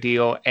kind of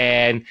deal,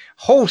 and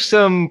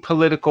wholesome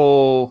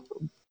political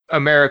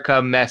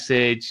America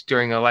message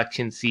during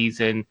election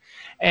season.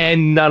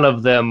 And none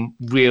of them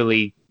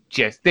really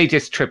they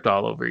just tripped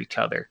all over each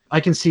other. I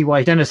can see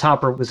why Dennis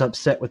Hopper was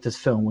upset with this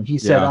film when he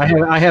said,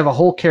 I have a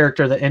whole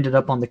character that ended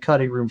up on the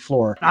cutting room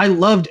floor. I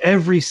loved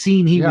every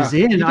scene he was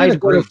in. He did a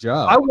great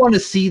job. I want to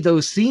see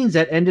those scenes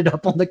that ended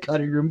up on the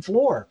cutting room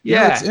floor.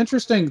 Yeah, it's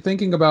interesting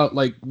thinking about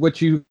like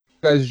what you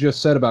guys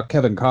just said about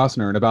Kevin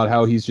Costner and about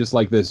how he's just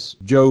like this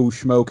Joe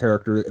Schmo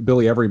character,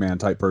 Billy Everyman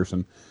type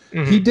person.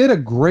 Mm-hmm. He did a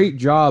great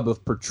job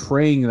of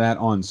portraying that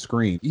on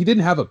screen. He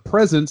didn't have a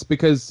presence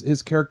because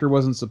his character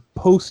wasn't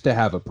supposed to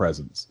have a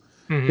presence.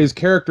 Mm-hmm. His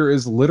character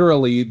is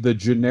literally the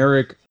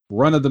generic,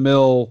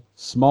 run-of-the-mill,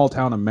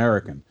 small-town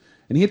American.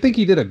 And I think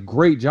he did a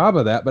great job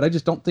of that, but I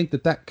just don't think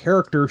that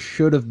character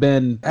should have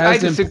been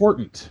as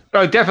important.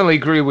 I definitely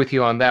agree with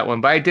you on that one,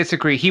 but I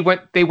disagree.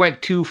 They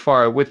went too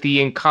far with the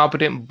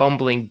incompetent,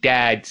 bumbling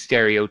dad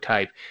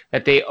stereotype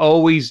that they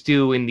always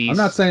do in these... I'm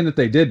not saying that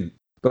they didn't.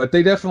 But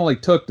they definitely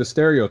took the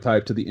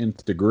stereotype to the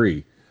nth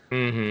degree.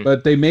 Mm-hmm.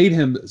 But they made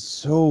him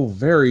so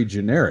very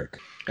generic.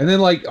 And then,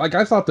 like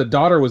I thought the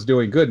daughter was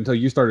doing good until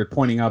you started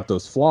pointing out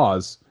those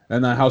flaws.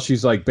 And then how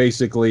she's, like,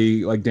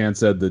 basically, like Dan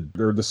said,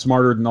 the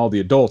smarter than all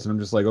the adults. And I'm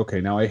just like, okay,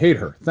 now I hate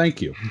her.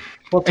 Thank you.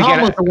 Well, Tom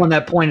was the one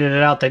that pointed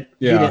it out that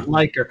he didn't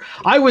like her.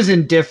 I was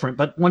indifferent.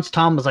 But once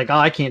Tom was like, oh,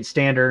 I can't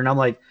stand her. And I'm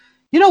like,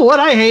 you know what?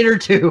 I hate her,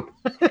 too.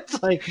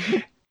 It's like...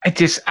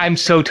 I'm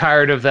so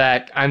tired of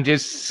that. I'm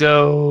just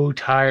so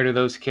tired of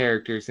those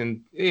characters.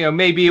 And,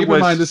 maybe Keep in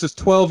mind, this is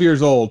 12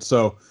 years old,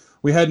 so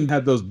we hadn't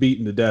had those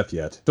beaten to death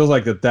yet. Feels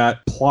like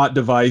that plot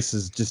device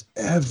is just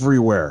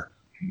everywhere.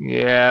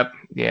 Yeah.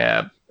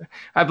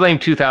 I blame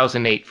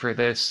 2008 for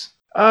this.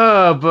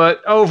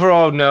 But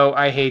overall, no,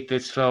 I hate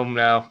this film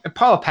now. And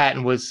Paula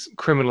Patton was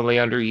criminally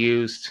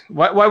underused.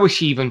 Why was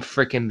she even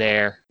freaking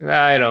there?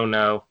 I don't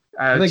know.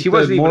 I think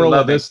the moral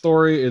of this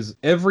story is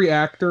every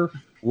actor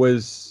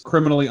was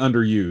criminally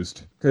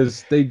underused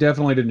because they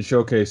definitely didn't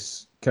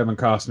showcase Kevin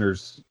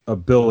Costner's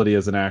ability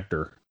as an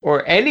actor.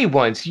 Or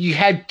anyone's. You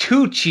had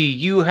Tucci,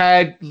 you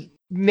had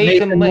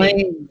Nathan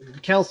Lane,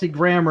 Kelsey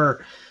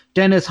Grammer,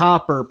 Dennis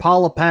Hopper,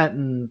 Paula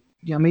Patton.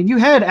 I mean, you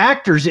had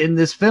actors in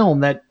this film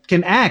that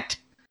can act.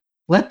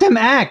 Let them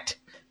act.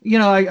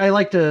 I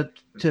like to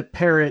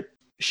parrot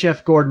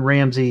Chef Gordon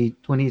Ramsay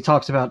when he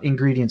talks about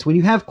ingredients. When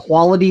you have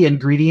quality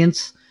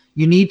ingredients,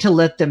 you need to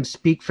let them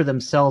speak for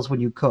themselves when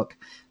you cook.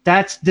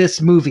 That's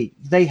this movie.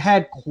 They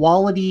had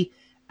quality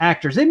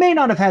actors. They may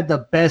not have had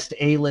the best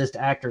A-list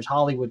actors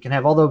Hollywood can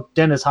have, although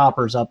Dennis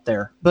Hopper's up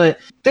there. But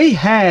they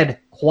had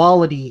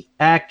quality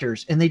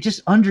actors, and they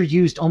just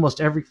underused almost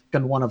every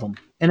one of them.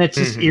 And it's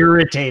just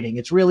irritating.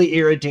 It's really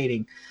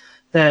irritating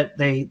that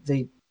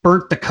they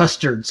burnt the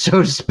custard,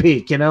 so to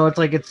speak. It's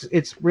like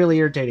it's really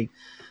irritating.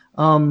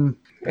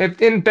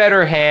 If in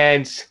better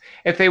hands,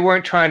 if they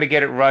weren't trying to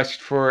get it rushed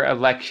for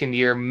election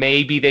year,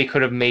 maybe they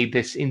could have made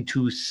this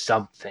into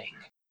something.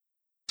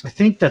 I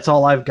think that's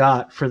all I've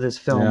got for this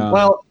film. Yeah.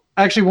 Well,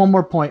 actually, one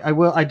more point.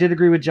 I did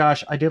agree with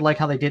Josh. I did like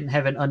how they didn't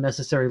have an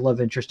unnecessary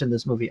love interest in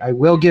this movie. I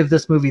will give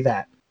this movie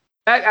that.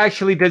 That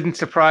actually doesn't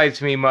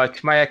surprise me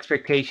much. My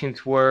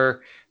expectations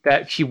were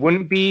that she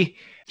wouldn't be,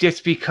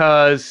 just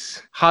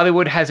because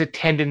Hollywood has a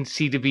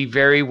tendency to be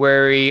very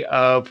wary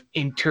of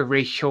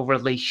interracial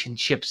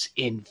relationships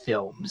in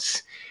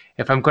films.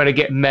 If I'm going to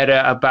get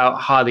meta about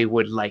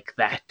Hollywood like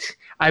that.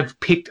 I've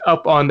picked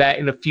up on that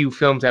in a few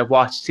films I've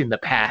watched in the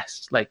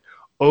past. Like,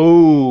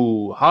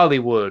 oh,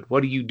 Hollywood,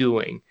 what are you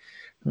doing?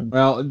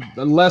 Well,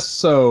 less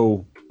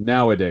so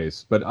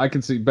nowadays, but I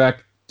can see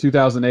back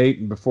 2008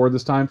 and before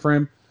this time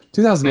frame,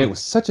 2008 was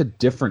such a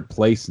different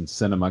place in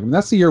cinema. I mean,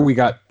 that's the year we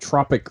got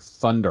Tropic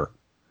Thunder.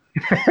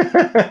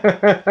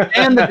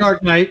 And The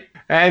Dark Knight.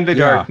 And The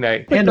Dark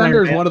Knight. Tropic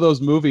Thunder is one of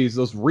those movies,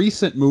 those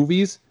recent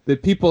movies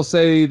that people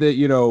say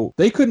that,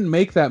 they couldn't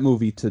make that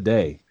movie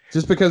today.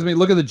 Just because, I mean,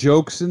 look at the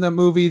jokes in that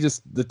movie,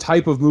 just the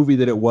type of movie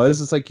that it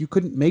was. It's like you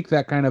couldn't make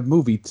that kind of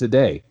movie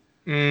today.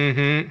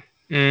 That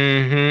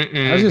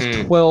was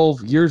just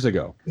 12 years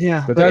ago.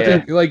 Yeah. But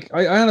that, like,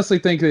 I honestly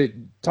think that,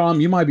 Tom,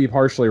 you might be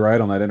partially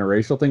right on that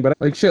interracial thing, but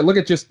like, shit, look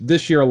at just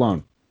this year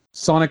alone.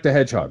 Sonic the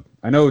Hedgehog.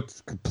 I know it's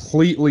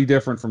completely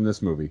different from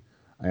this movie.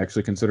 I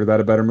actually consider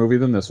that a better movie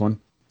than this one.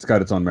 It's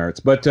got its own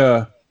merits. But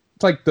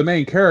it's like the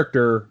main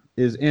character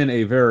is in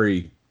a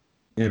very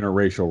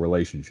interracial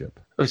relationship.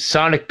 Was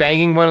Sonic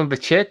banging one of the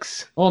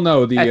chicks? Oh,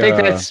 no. I think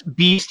that's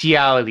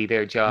bestiality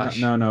there, Josh.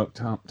 No,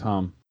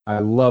 Tom. I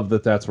love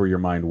that that's where your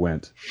mind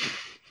went.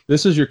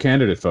 This is your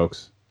candidate,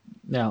 folks.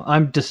 No,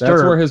 I'm disturbed.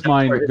 That's where his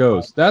mind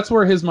goes. That's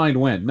where his mind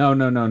went.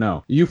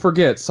 No. You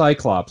forget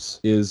Cyclops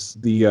is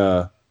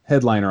the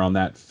headliner on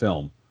that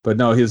film. But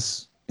no,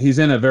 he's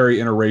in a very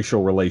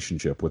interracial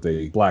relationship with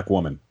a black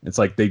woman. It's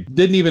like they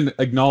didn't even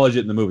acknowledge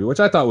it in the movie, which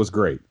I thought was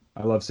great.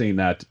 I love seeing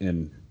that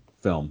in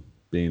film,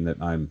 being that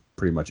I'm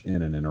pretty much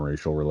in an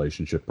interracial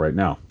relationship right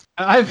now.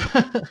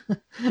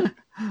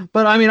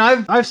 But I mean,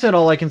 I've said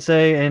all I can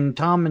say, and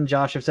Tom and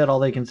Josh have said all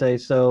they can say.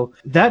 So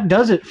that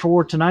does it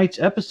for tonight's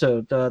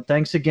episode.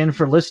 Thanks again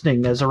for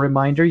listening. As a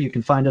reminder, you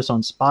can find us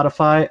on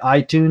Spotify,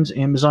 iTunes,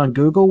 Amazon,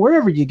 Google,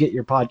 wherever you get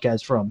your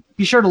podcast from.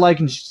 Be sure to like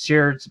and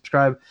share and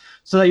subscribe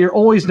so that you're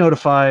always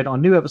notified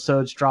on new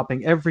episodes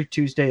dropping every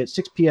Tuesday at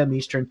 6 p.m.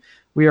 Eastern.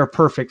 We are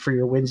perfect for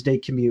your Wednesday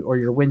commute or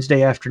your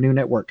Wednesday afternoon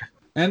at work.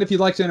 And if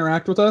you'd like to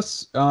interact with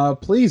us,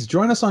 please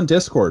join us on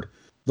Discord.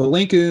 The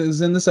link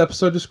is in this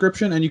episode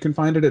description, and you can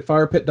find it at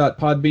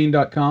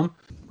firepit.podbean.com.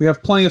 We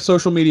have plenty of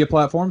social media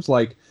platforms,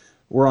 like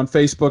we're on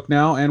Facebook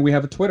now, and we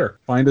have a Twitter.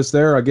 Find us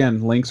there.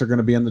 Again, links are going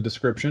to be in the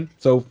description.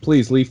 So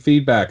please leave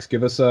feedbacks.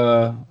 Give us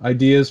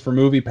ideas for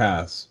movie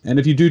paths. And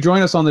if you do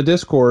join us on the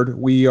Discord,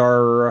 we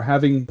are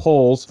having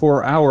polls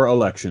for our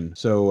election.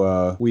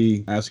 So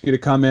we ask you to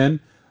come in,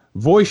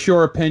 voice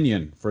your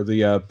opinion for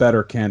the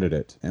better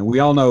candidate. And we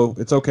all know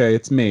it's okay,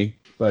 it's me,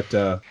 but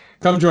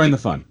come join the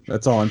fun.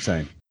 That's all I'm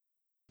saying.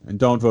 And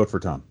don't vote for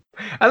Tom.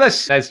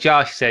 Unless, as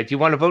Josh said, you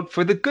want to vote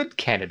for the good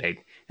candidate,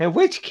 in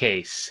which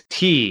case,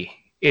 T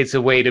is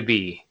the way to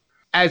be.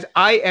 As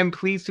I am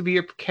pleased to be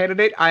your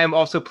candidate, I am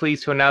also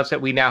pleased to announce that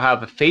we now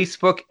have a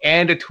Facebook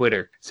and a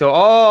Twitter. So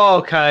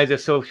all kinds of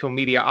social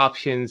media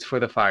options for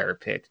the Fire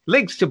Pit.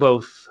 Links to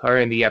both are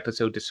in the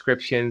episode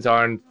descriptions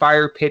on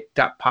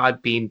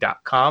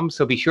firepit.podbean.com.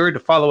 So be sure to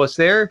follow us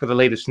there for the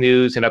latest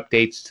news and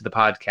updates to the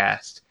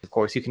podcast. Of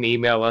course, you can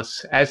email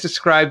us as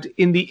described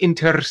in the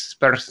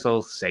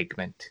interspersal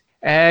segment.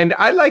 And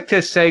I'd like to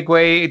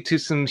segue into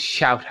some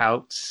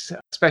shout-outs.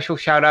 Special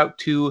shout-out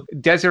to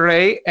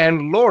Desiree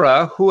and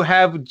Laura, who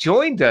have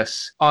joined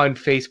us on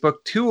Facebook,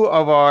 two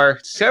of our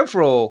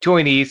several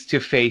joinees to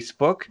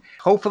Facebook.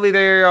 Hopefully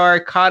they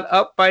are caught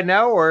up by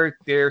now, or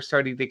they're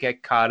starting to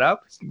get caught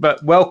up.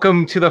 But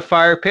welcome to the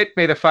Fire Pit.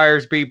 May the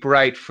fires be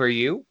bright for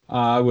you.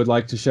 I would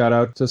like to shout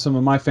out to some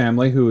of my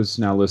family who is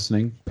now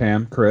listening.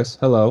 Pam, Chris,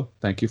 hello.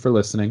 Thank you for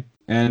listening.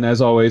 And as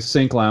always,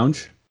 Sync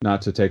Lounge.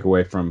 Not to take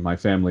away from my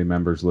family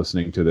members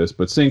listening to this,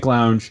 but Sync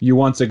Lounge, you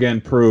once again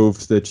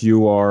proved that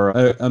you are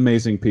an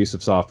amazing piece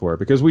of software.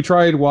 Because we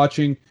tried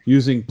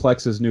using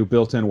Plex's new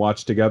built-in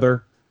watch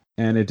together,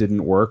 and it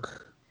didn't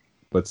work.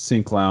 But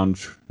Sync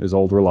Lounge is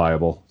old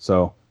reliable.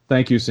 So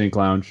thank you, Sync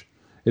Lounge.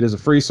 It is a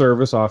free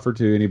service offered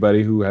to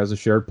anybody who has a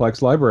shared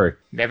Plex library.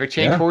 Never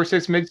change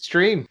horses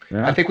midstream.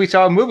 Yeah. I think we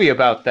saw a movie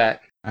about that.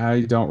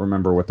 I don't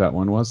remember what that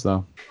one was,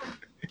 though.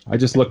 I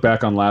just look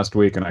back on last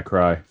week and I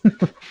cry.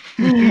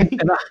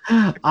 And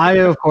I,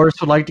 of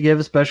course, would like to give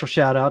a special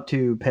shout out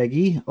to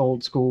Peggy,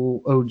 old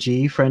school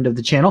OG friend of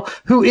the channel,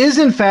 who is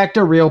in fact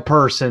a real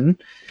person.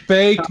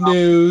 Fake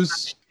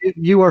news.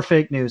 You are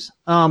fake news.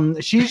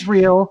 She's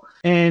real,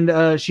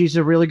 and she's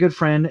a really good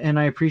friend, and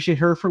I appreciate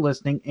her for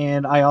listening.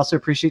 And I also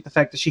appreciate the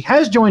fact that she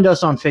has joined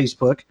us on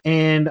Facebook.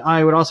 And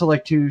I would also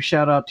like to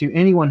shout out to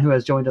anyone who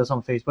has joined us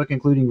on Facebook,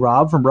 including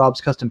Rob from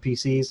Rob's Custom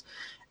PCs.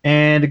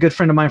 And a good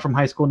friend of mine from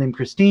high school named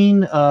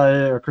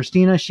Christina.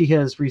 She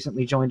has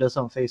recently joined us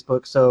on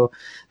Facebook. So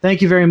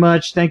thank you very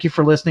much. Thank you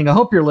for listening. I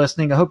hope you're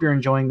listening. I hope you're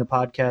enjoying the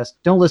podcast.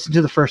 Don't listen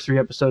to the first 3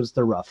 episodes.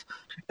 They're rough.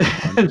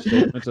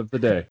 Understatements of the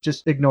day.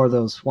 Just ignore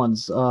those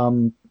ones.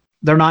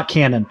 They're not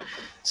canon.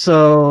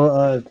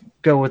 So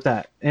go with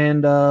that.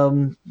 And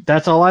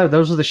that's all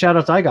those are the shout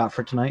outs I got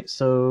for tonight.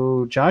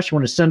 So Josh, you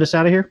want to send us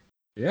out of here?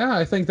 Yeah,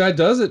 I think that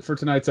does it for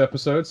tonight's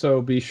episode,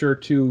 so be sure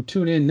to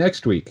tune in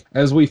next week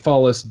as we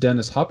follow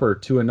Dennis Hopper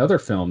to another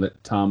film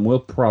that Tom will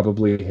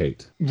probably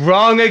hate.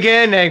 Wrong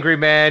again, Angry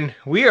Man.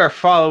 We are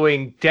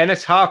following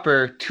Dennis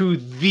Hopper to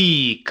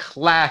the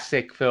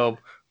classic film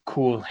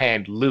Cool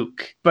Hand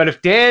Luke. But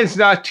if Dan's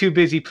not too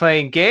busy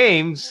playing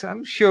games,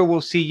 I'm sure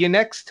we'll see you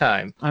next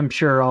time. I'm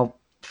sure I'll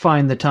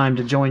find the time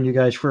to join you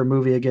guys for a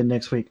movie again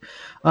next week.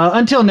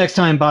 Until next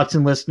time, bots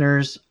and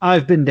listeners,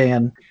 I've been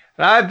Dan.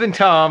 I've been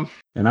Tom.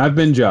 And I've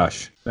been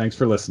Josh. Thanks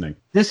for listening.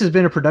 This has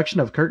been a production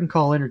of Curtain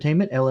Call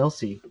Entertainment,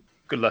 LLC.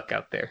 Good luck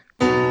out there.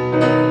 You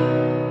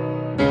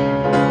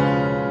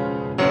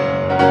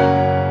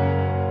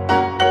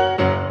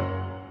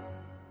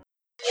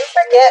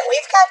forget it.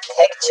 We've got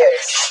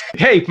pictures.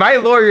 Hey, my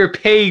lawyer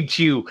paid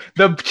you.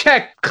 The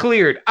check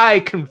cleared. I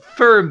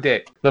confirmed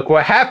it. Look,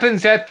 what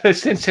happens at the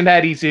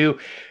Cincinnati Zoo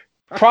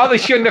probably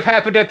shouldn't have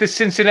happened at the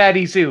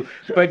Cincinnati Zoo,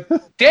 but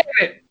damn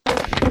it.